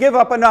willing to give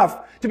up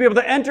enough to be able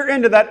to enter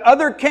into that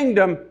other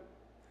kingdom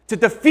to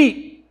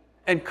defeat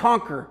and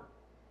conquer?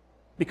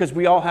 Because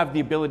we all have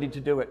the ability to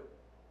do it.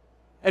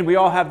 And we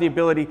all have the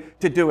ability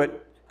to do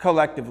it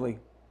collectively.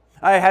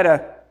 I had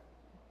a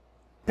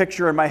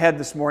picture in my head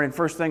this morning,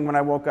 first thing when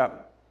I woke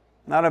up.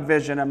 Not a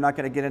vision, I'm not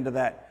going to get into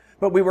that.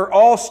 But we were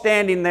all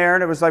standing there,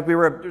 and it was like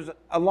there's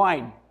a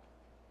line.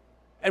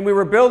 And we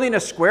were building a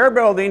square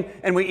building,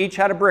 and we each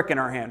had a brick in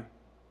our hand.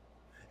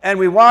 And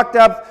we walked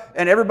up,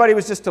 and everybody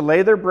was just to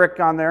lay their brick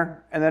on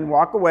there, and then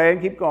walk away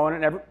and keep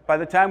going. And by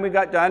the time we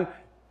got done,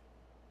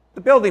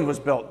 the building was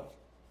built.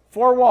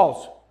 4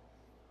 walls.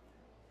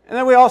 And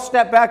then we all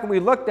stepped back and we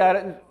looked at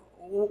it, and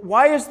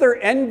why is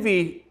there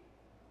envy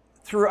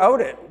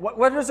throughout it?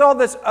 What is all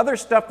this other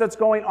stuff that's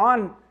going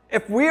on?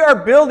 If we are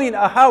building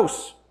a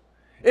house,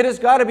 it has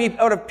got to be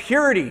out of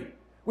purity.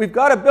 We've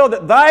got to build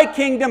it. Thy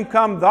kingdom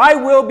come, thy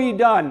will be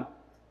done.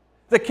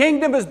 The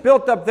kingdom is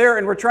built up there,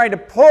 and we're trying to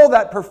pull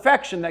that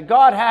perfection that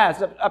God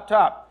has up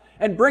top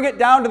and bring it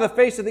down to the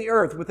face of the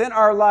earth within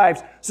our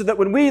lives so that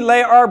when we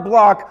lay our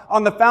block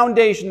on the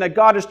foundation that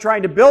God is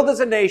trying to build as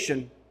a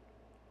nation,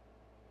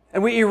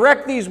 and we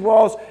erect these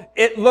walls,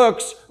 it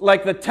looks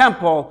like the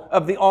temple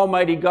of the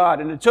Almighty God.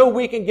 And until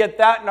we can get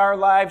that in our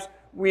lives,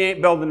 we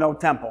ain't building no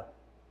temple.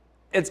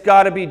 It's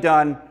got to be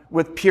done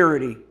with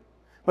purity.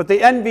 But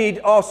they envied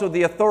also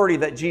the authority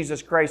that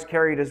Jesus Christ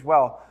carried as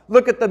well.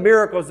 Look at the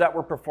miracles that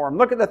were performed.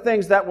 Look at the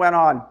things that went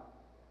on.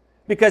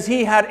 Because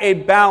he had a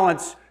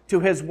balance to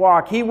his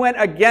walk. He went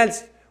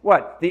against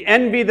what? The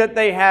envy that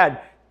they had.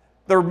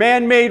 Their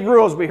man-made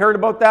rules. We heard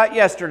about that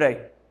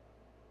yesterday.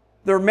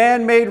 Their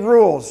man-made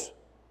rules.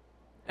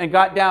 And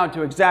got down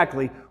to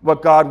exactly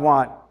what God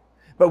wants.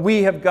 But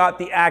we have got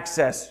the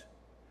access.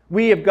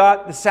 We have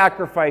got the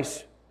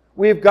sacrifice.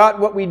 We've got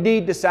what we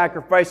need to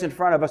sacrifice in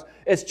front of us.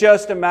 It's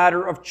just a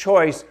matter of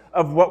choice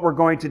of what we're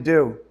going to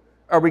do.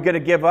 Are we going to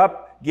give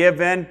up?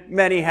 Give in?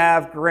 Many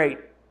have. Great.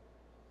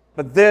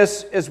 But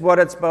this is what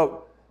it's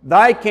about.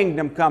 Thy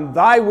kingdom come,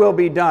 thy will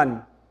be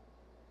done.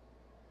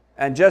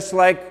 And just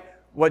like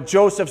what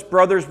Joseph's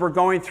brothers were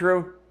going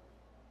through,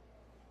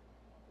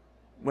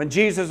 when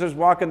Jesus was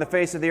walking the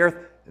face of the earth,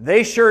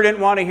 they sure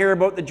didn't want to hear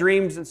about the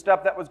dreams and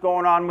stuff that was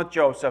going on with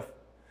Joseph.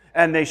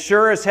 And they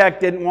sure as heck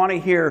didn't want to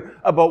hear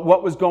about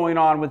what was going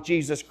on with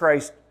Jesus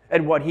Christ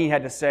and what he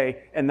had to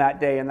say in that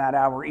day and that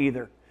hour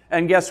either.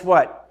 And guess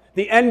what?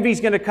 The envy's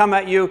going to come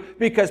at you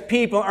because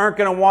people aren't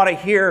going to want to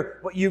hear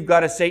what you've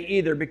got to say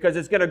either, because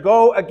it's going to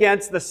go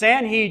against the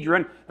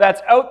Sanhedrin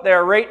that's out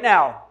there right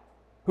now,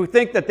 who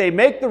think that they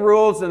make the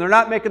rules and they're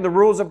not making the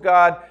rules of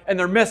God, and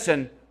they're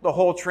missing the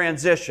whole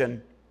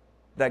transition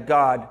that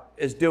God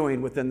is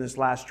doing within this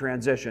last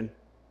transition.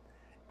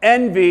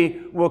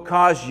 Envy will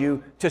cause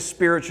you to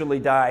spiritually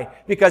die,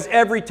 because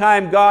every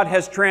time God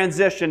has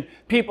transitioned,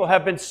 people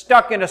have been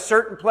stuck in a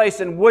certain place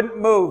and wouldn't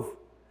move.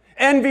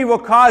 Envy will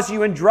cause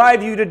you and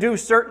drive you to do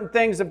certain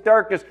things of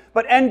darkness,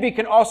 but envy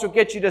can also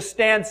get you to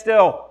stand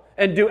still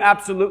and do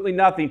absolutely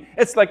nothing.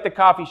 It's like the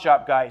coffee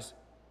shop guys.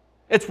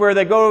 It's where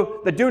the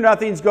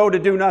do-nothings go to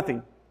do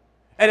nothing.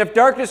 And if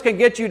darkness can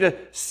get you to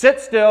sit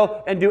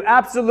still and do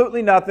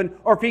absolutely nothing,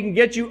 or if he can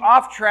get you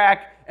off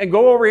track and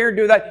go over here and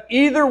do that,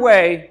 either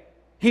way,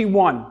 he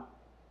won.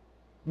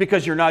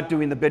 Because you're not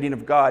doing the bidding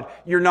of God.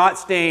 You're not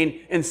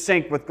staying in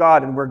sync with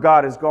God and where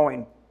God is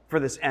going for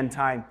this end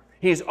time.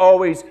 He's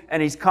always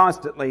and he's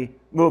constantly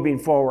moving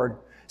forward.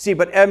 See,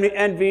 but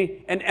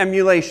envy and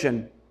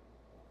emulation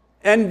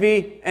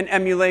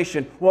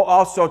will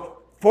also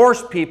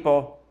force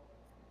people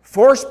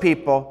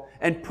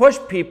and push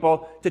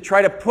people to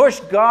try to push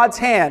God's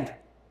hand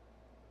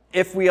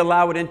if we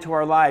allow it into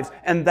our lives.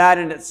 And that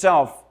in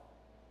itself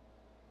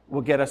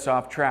will get us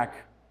off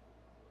track.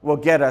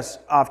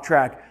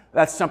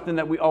 That's something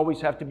that we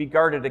always have to be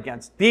guarded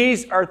against.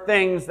 These are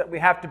things that we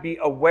have to be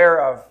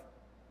aware of.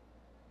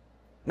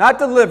 Not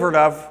delivered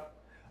of,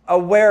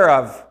 aware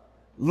of.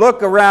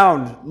 Look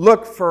around.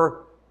 Look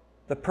for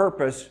the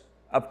purpose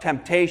of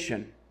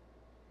temptation.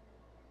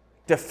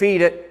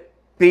 Defeat it,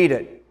 beat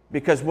it.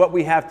 Because what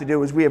we have to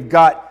do is we have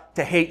got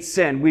to hate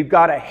sin. We've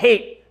got to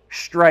hate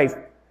strife,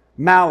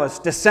 malice,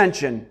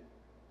 dissension,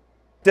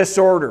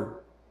 disorder.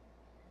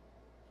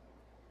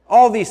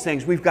 All these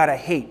things we've got to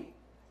hate.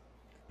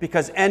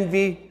 Because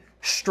envy,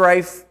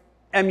 strife,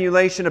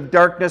 emulation of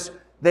darkness,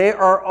 they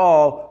are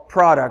all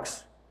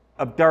products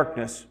of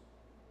darkness.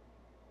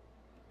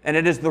 And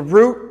it is the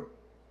root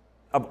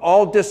of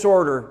all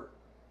disorder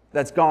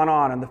that's gone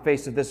on the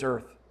face of this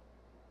earth.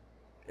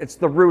 It's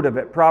the root of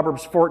it.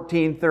 Proverbs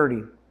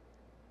 14:30.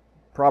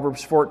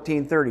 Proverbs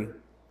 14:30.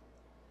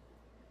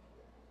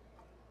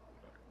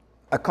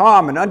 A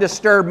calm and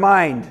undisturbed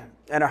mind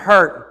and a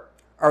heart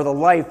are the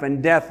life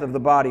and death of the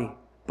body.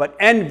 But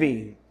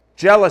envy,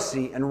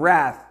 jealousy, and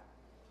wrath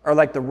are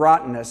like the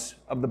rottenness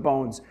of the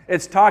bones.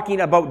 It's talking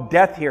about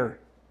death here.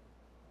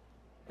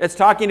 It's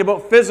talking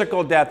about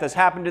physical death as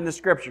happened in the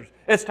Scriptures.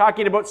 It's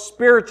talking about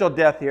spiritual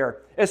death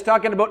here. It's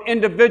talking about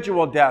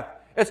individual death.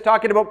 It's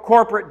talking about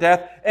corporate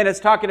death. And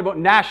it's talking about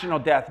national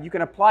death. You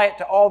can apply it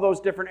to all those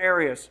different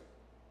areas.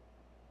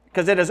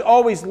 Because it has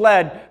always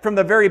led from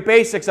the very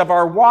basics of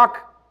our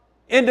walk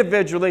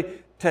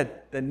individually to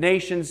the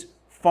nations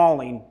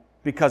falling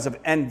because of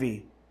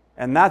envy.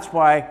 And that's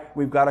why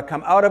we've got to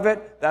come out of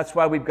it. That's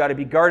why we've got to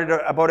be guarded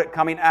about it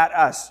coming at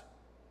us.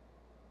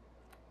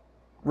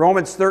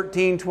 Romans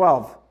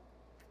 13:12.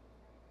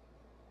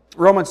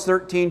 Romans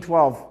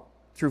 13:12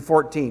 through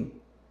 14.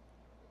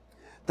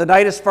 The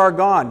night is far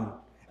gone,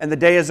 and the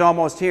day is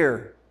almost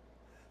here.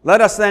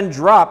 Let us then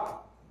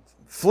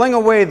fling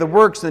away the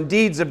works and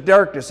deeds of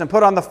darkness, and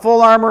put on the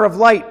full armor of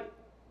light.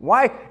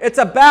 Why? It's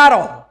a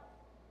battle.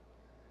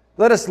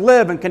 Let us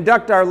live and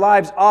conduct our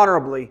lives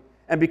honorably,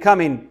 and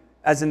becoming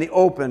as in the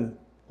open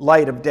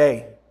light of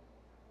day.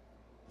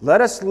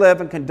 Let us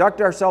live and conduct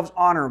ourselves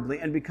honorably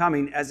and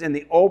becoming as in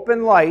the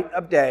open light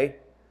of day,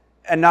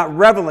 and not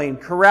reveling,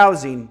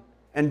 carousing,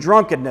 and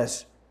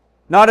drunkenness,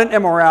 not in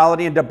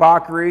immorality and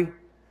debauchery,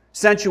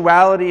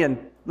 sensuality and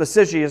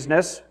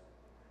lasciviousness,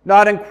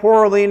 not in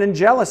quarreling and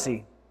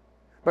jealousy,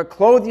 but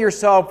clothe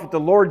yourself with the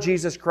Lord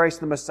Jesus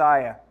Christ the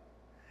Messiah,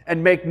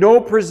 and make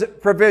no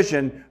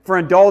provision for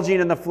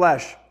indulging in the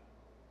flesh.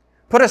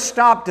 Put a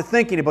stop to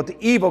thinking about the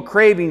evil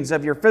cravings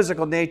of your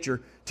physical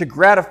nature to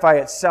gratify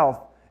itself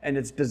and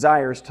its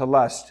desires to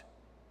lust.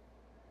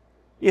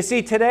 You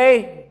see,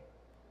 today,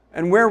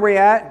 and where we're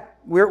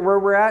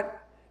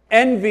at,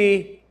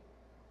 envy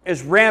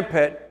is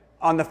rampant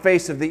on the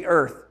face of the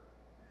earth.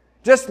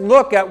 Just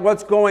look at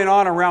what's going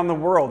on around the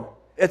world.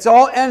 It's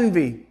all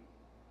envy.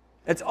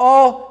 It's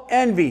all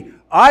envy.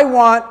 I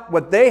want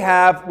what they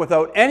have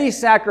without any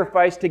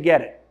sacrifice to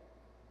get it.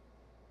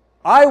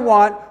 I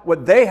want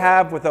what they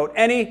have without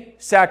any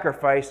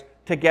sacrifice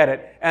to get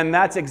it. And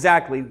that's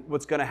exactly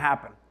what's going to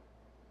happen.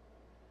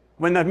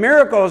 When the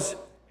miracles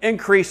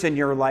increase in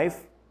your life,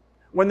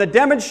 when the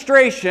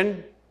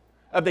demonstration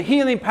of the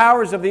healing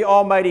powers of the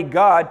Almighty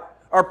God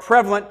are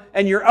prevalent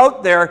and you're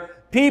out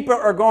there, people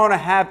are going to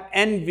have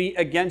envy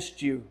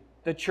against you.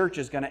 The church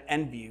is going to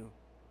envy you.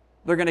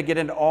 They're going to get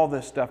into all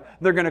this stuff.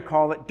 They're going to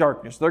call it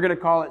darkness. They're going to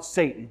call it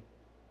Satan.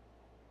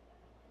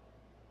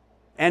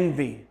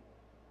 Envy.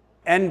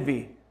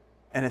 Envy.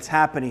 And it's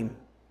happening.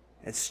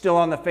 It's still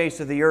on the face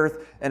of the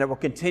earth, and it will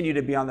continue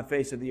to be on the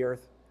face of the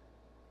earth.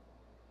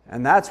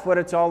 And that's what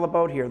it's all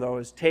about here, though,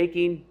 is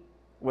taking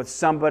what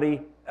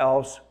somebody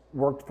else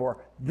worked for.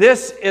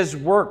 This is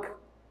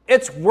work.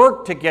 It's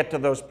work to get to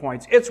those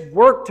points. It's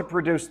work to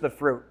produce the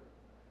fruit.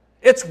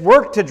 It's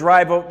work to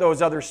drive out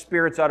those other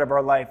spirits out of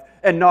our life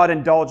and not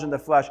indulge in the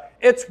flesh.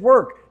 It's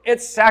work.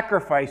 It's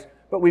sacrifice.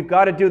 But we've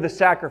got to do the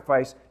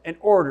sacrifice in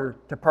order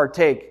to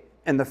partake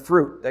in the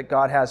fruit that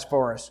God has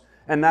for us.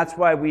 And that's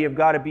why we have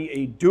got to be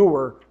a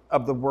doer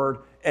of the word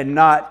and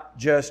not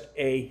just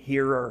a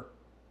hearer.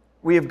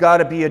 We have got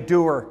to be a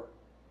doer.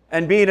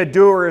 And being a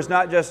doer is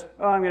not just,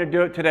 I'm going to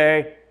do it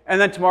today, and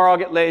then tomorrow I'll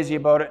get lazy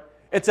about it.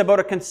 It's about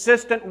a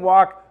consistent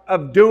walk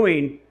of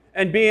doing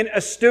and being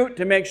astute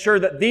to make sure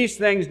that these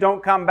things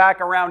don't come back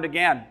around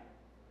again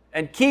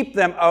and keep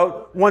them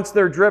out once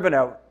they're driven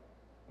out.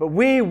 But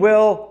we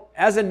will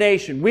as a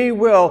nation, we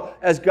will,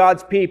 as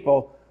God's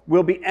people,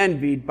 will be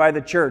envied by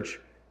the church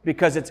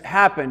because it's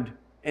happened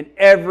in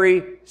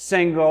every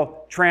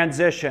single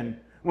transition.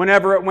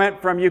 Whenever it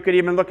went from, you could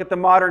even look at the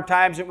modern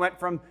times, it went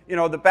from,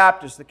 the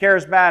Baptist, the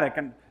Charismatic,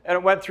 and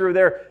it went through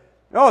there.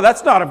 Oh,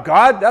 that's not of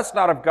God, that's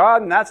not of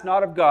God, and that's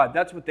not of God.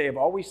 That's what they have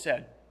always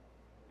said.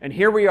 And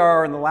here we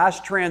are in the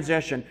last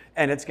transition,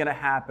 and it's going to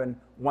happen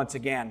once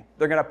again.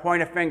 They're going to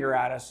point a finger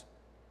at us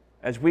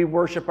as we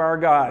worship our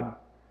God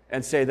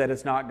and say that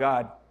it's not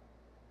God.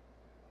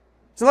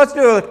 So let's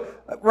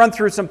run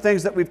through some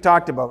things that we've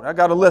talked about. I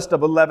got a list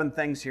of 11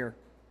 things here.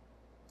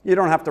 You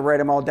don't have to write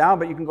them all down,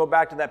 but you can go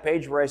back to that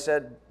page where I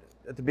said,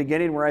 at the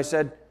beginning, where I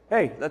said,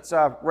 hey, let's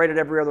write it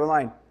every other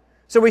line.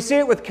 So we see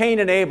it with Cain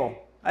and Abel.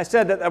 I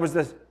said that was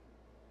the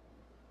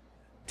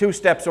 2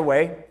 steps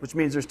away, which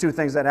means there's 2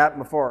 things that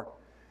happened before.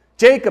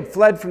 Jacob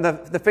fled from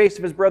the face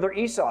of his brother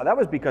Esau. That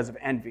was because of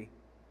envy.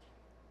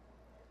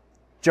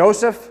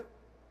 Joseph,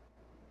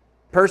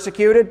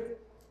 persecuted,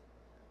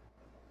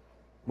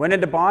 went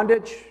into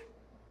bondage,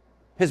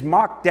 his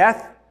mock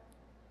death,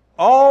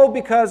 all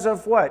because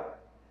of what?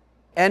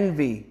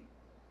 Envy.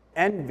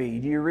 Envy.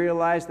 Do you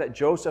realize that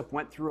Joseph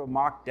went through a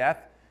mock death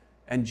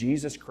and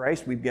Jesus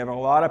Christ, we've given a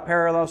lot of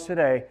parallels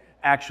today,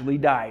 actually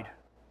died?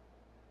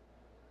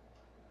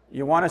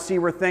 You want to see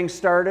where things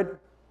started?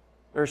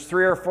 There's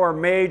 3 or 4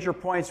 major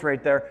points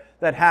right there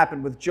that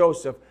happened with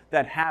Joseph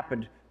that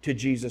happened to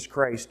Jesus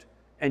Christ.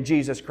 And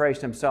Jesus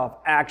Christ himself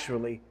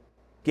actually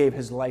gave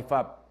his life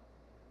up.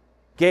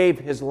 Gave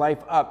his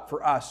life up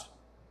for us.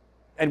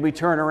 And we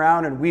turn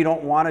around and we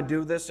don't want to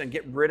do this and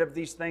get rid of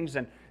these things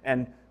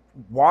and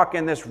walk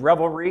in this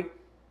revelry.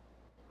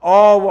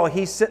 Oh, well,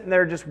 he's sitting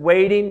there just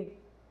waiting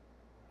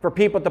for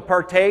people to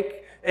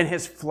partake in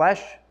his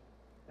flesh.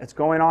 It's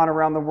going on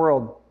around the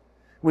world.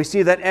 We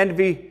see that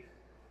envy,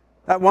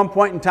 at one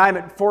point in time,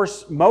 it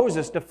forced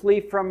Moses to flee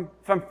from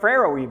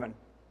Pharaoh even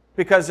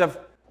because of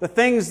the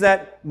things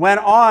that went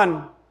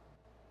on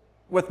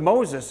with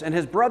Moses and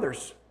his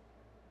brothers.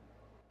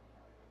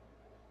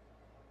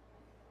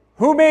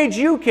 Who made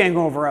you king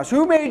over us?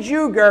 Who made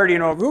you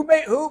guardian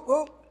over?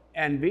 Who?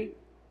 Envy.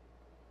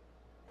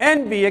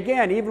 Envy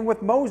again, even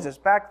with Moses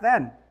back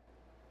then.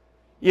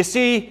 You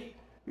see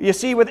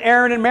with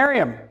Aaron and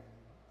Miriam,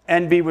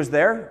 envy was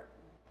there.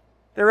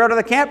 They were out of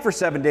the camp for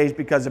 7 days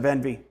because of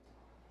envy.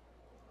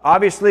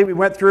 Obviously, we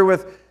went through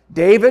with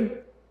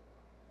David.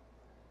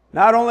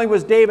 Not only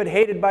was David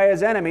hated by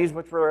his enemies,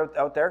 which were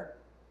out there,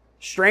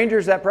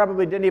 strangers that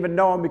probably didn't even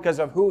know him because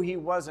of who he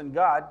was in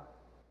God.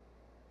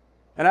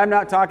 And I'm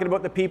not talking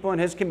about the people in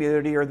his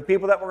community or the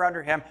people that were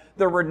under him.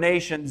 There were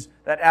nations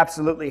that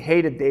absolutely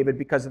hated David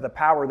because of the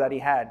power that he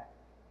had.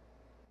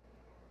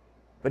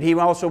 But he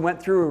also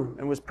went through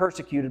and was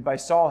persecuted by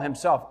Saul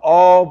himself,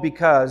 all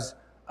because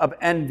of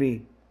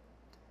envy.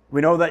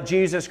 We know that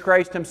Jesus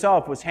Christ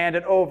himself was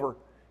handed over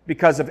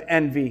because of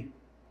envy.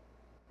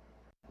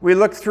 We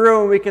look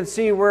through and we can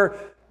see where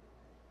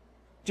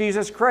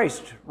Jesus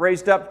Christ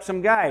raised up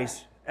some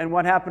guys. And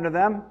what happened to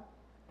them?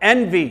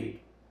 Envy.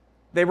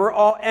 They were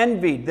all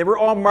envied. They were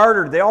all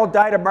martyred. They all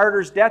died a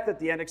martyr's death at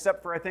the end,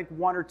 except for, I think,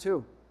 1 or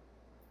 2.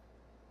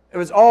 It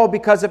was all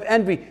because of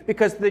envy,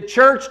 because the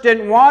church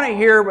didn't want to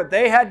hear what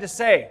they had to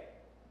say.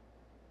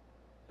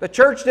 The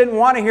church didn't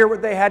want to hear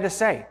what they had to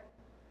say.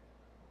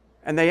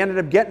 And they ended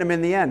up getting them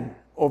in the end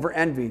over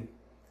envy.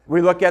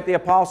 We look at the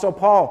Apostle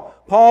Paul.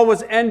 Paul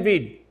was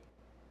envied.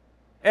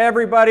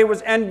 Everybody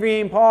was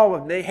envying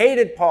Paul. They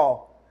hated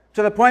Paul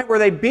to the point where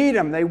they beat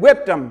him, they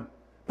whipped him,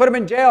 put him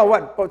in jail,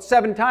 about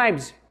 7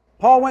 times.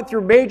 Paul went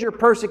through major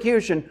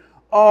persecution,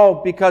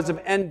 all because of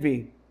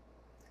envy.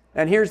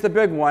 And here's the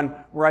big one,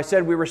 where I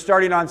said we were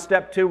starting on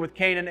step 2 with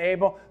Cain and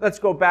Abel. Let's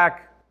go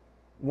back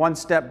 1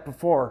 step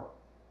before.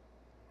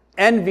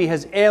 Envy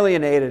has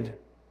alienated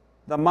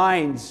the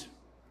minds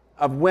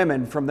of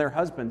women from their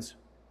husbands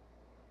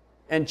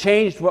and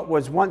changed what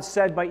was once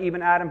said by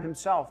even Adam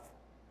himself.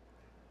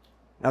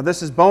 Now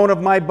this is bone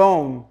of my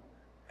bone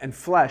and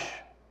flesh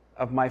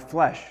of my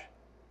flesh.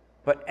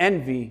 But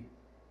envy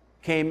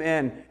came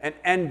in, and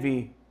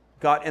envy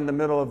got in the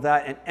middle of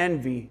that, and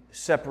envy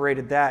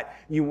separated that.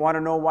 You want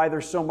to know why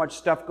there's so much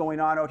stuff going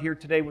on out here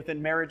today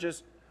within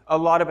marriages? A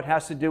lot of it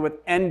has to do with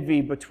envy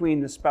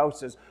between the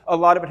spouses. A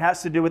lot of it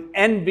has to do with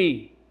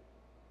envy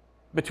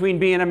between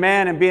being a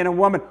man and being a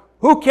woman.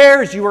 Who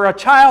cares? You are a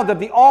child of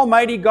the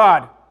Almighty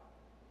God.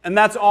 And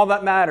that's all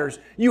that matters.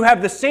 You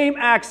have the same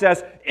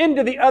access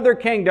into the other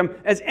kingdom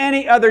as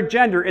any other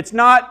gender. It's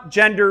not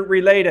gender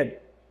related.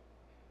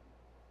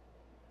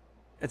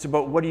 It's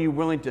about what are you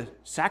willing to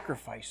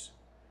sacrifice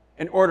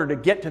in order to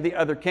get to the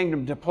other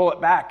kingdom, to pull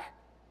it back.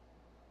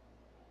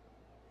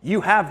 You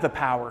have the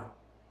power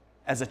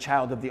as a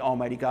child of the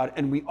Almighty God,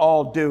 and we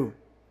all do.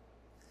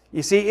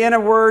 You see, in a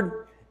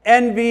word,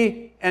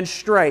 envy and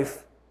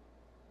strife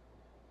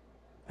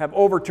have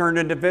overturned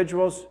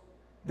individuals.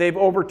 They've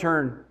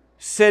overturned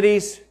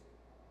cities.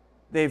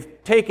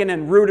 They've taken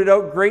and rooted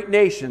out great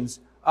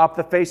nations off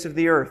the face of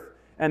the earth.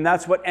 And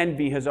that's what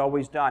envy has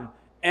always done.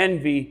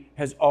 Envy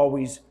has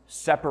always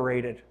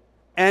separated.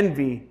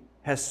 Envy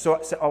has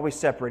always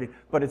separated,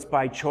 but it's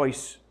by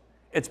choice.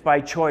 It's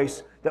by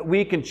choice that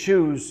we can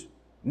choose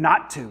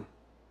not to.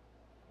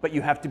 But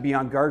you have to be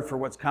on guard for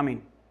what's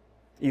coming.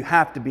 You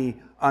have to be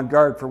on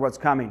guard for what's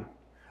coming.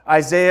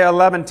 Isaiah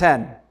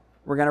 11:10.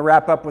 We're going to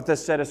wrap up with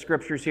this set of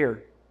scriptures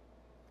here.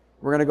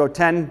 We're going to go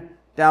 10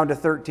 down to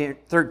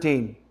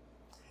 13.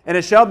 And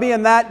it shall be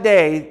in that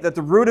day that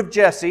the root of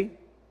Jesse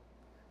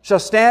shall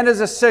stand as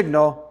a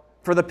signal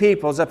for the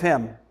peoples of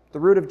him. The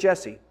root of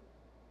Jesse.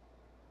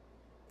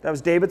 That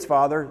was David's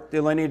father,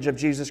 the lineage of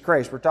Jesus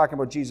Christ. We're talking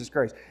about Jesus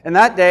Christ. In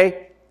that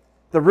day,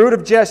 the root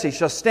of Jesse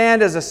shall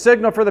stand as a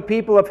signal for the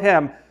people of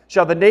him.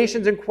 Shall the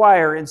nations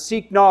inquire and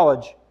seek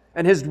knowledge,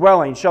 and his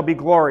dwelling shall be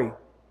glory,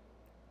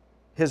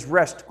 his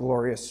rest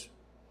glorious.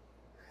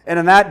 And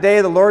in that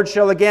day the Lord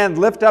shall again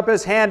lift up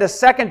his hand a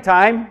second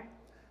time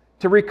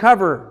to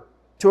recover,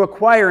 to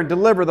acquire and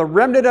deliver the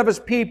remnant of his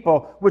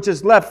people, which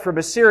is left from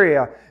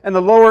Assyria, and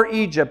the lower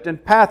Egypt,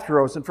 and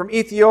Pathros, and from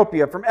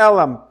Ethiopia, from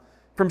Elam,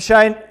 from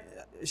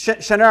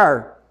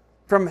Shinar,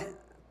 from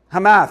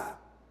Hamath.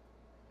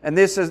 And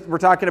we're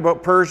talking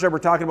about Persia, we're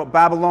talking about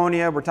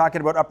Babylonia, we're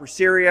talking about Upper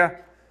Syria,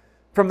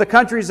 from the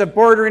countries of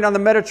bordering on the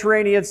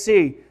Mediterranean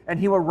Sea. And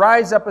he will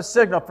rise up a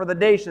signal for the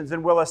nations,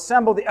 and will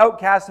assemble the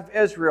outcasts of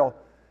Israel,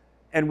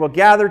 and will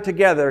gather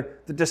together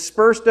the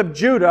dispersed of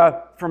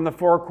Judah from the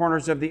four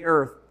corners of the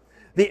earth.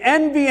 The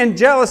envy and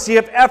jealousy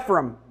of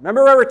Ephraim.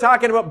 Remember we were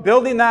talking about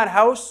building that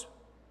house?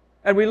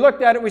 And we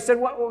looked at it, we said,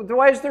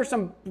 why is there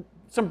some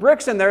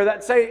bricks in there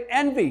that say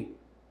envy?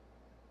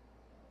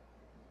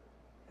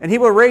 And he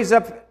will raise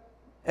up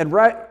and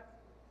write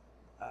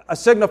a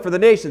signal for the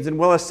nations, and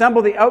will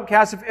assemble the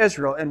outcasts of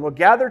Israel, and will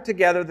gather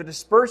together the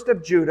dispersed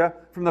of Judah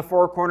from the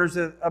four corners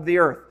of the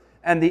earth.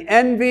 And the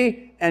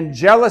envy and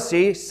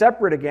jealousy,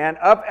 separate again,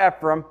 of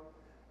Ephraim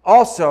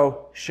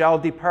also shall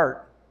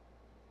depart.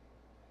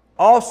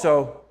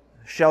 Also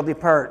shall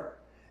depart.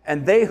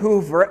 And they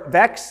who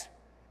vex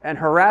and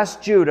harass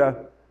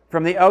Judah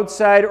from the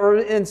outside or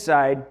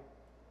inside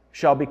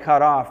shall be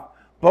cut off.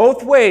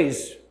 Both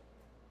ways,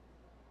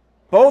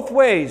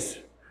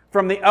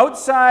 from the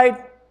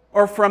outside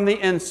or from the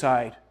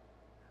inside.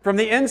 From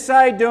the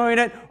inside doing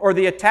it, or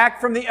the attack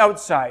from the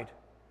outside.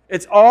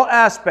 It's all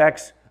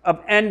aspects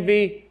of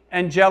envy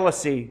and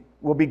jealousy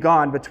will be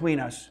gone between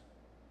us.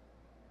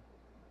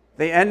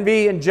 The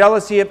envy and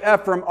jealousy of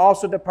Ephraim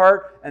also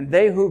depart, and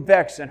they who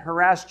vex and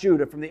harass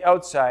Judah from the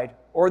outside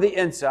or the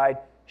inside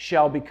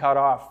shall be cut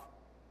off.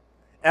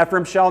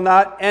 Ephraim shall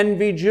not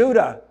envy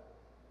Judah.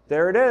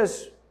 There it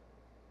is.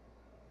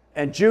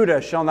 And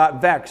Judah shall not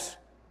vex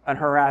and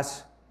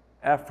harass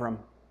Ephraim.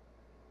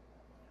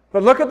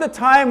 But look at the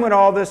time when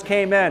all this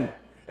came in.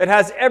 It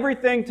has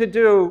everything to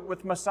do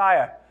with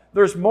Messiah.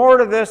 There's more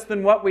to this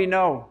than what we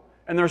know.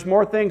 And there's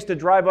more things to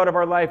drive out of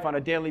our life on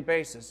a daily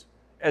basis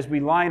as we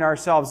line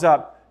ourselves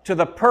up to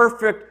the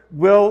perfect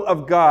will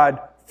of God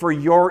for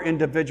your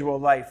individual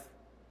life.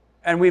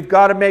 And we've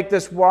got to make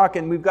this walk,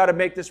 and we've got to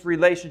make this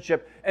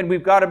relationship, and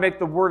we've got to make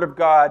the Word of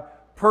God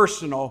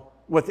personal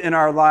within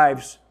our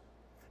lives.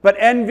 But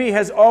envy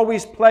has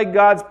always plagued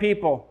God's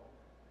people.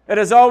 It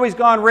has always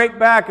gone right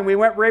back, and we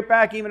went right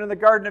back even in the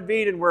Garden of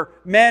Eden, where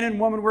man and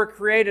woman were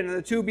created, and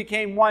the two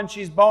became one.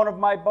 She's bone of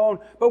my bone.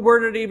 But where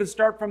did it even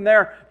start from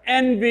there?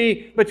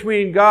 Envy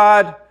between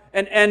God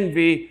and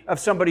envy of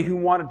somebody who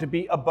wanted to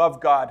be above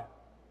God.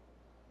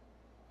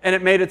 And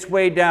it made its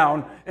way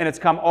down, and it's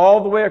come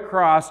all the way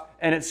across,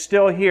 and it's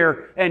still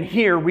here. And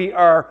here we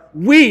are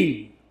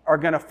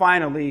going to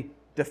finally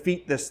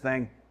defeat this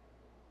thing.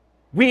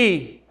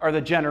 We are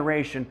the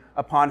generation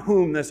upon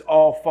whom this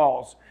all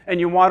falls. And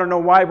you want to know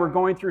why we're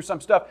going through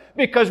some stuff?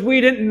 Because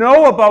we didn't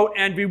know about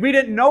envy. We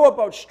didn't know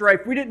about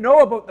strife. We didn't know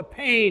about the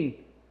pain.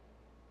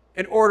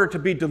 In order to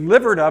be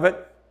delivered of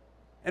it,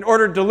 in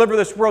order to deliver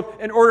this world,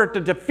 in order to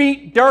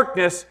defeat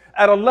darkness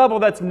at a level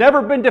that's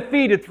never been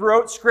defeated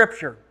throughout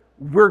Scripture,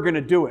 we're going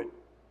to do it.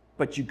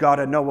 But you got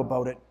to know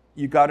about it.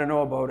 You got to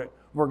know about it.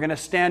 We're going to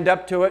stand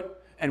up to it,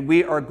 and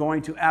we are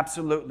going to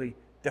absolutely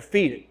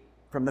defeat it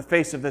from the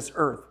face of this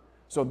earth.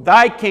 So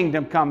thy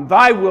kingdom come,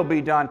 thy will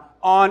be done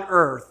on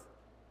earth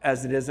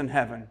as it is in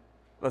heaven.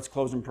 Let's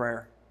close in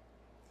prayer.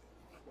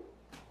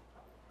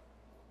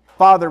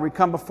 Father, we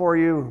come before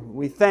you.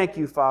 We thank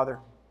you, Father.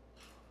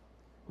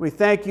 We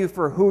thank you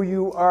for who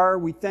you are.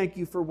 We thank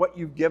you for what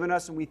you've given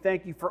us. And we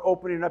thank you for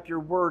opening up your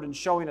word and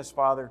showing us,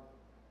 Father,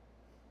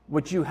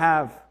 what you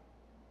have.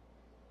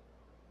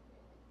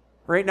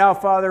 Right now,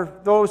 Father,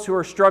 those who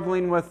are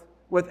struggling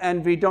with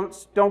envy,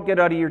 don't get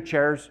out of your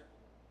chairs.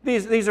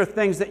 These are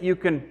things that you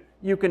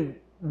can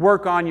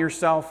work on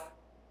yourself.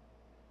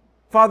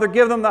 Father,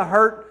 give them the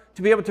heart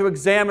to be able to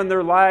examine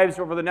their lives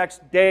over the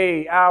next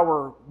day,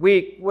 hour,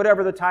 week,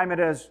 whatever the time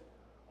it is.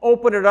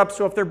 Open it up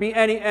so if there be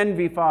any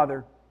envy,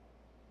 Father,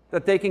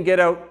 that they can get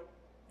out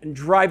and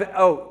drive it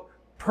out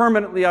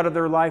permanently out of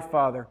their life,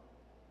 Father.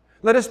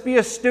 Let us be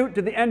astute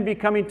to the envy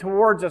coming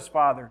towards us,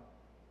 Father,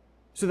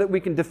 so that we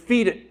can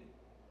defeat it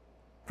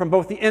from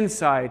both the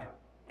inside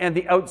and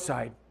the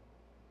outside.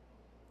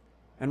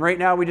 And right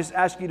now we just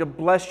ask you to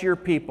bless your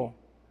people.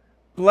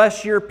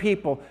 Bless your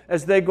people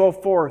as they go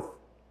forth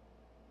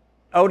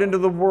out into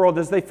the world,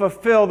 as they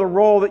fulfill the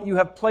role that you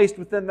have placed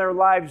within their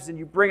lives and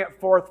you bring it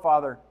forth,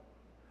 Father.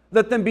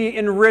 Let them be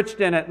enriched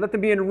in it. Let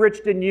them be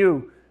enriched in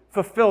you.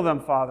 Fulfill them,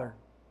 Father,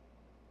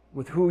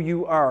 with who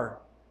you are.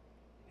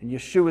 In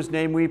Yeshua's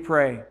name we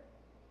pray.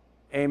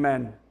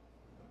 Amen.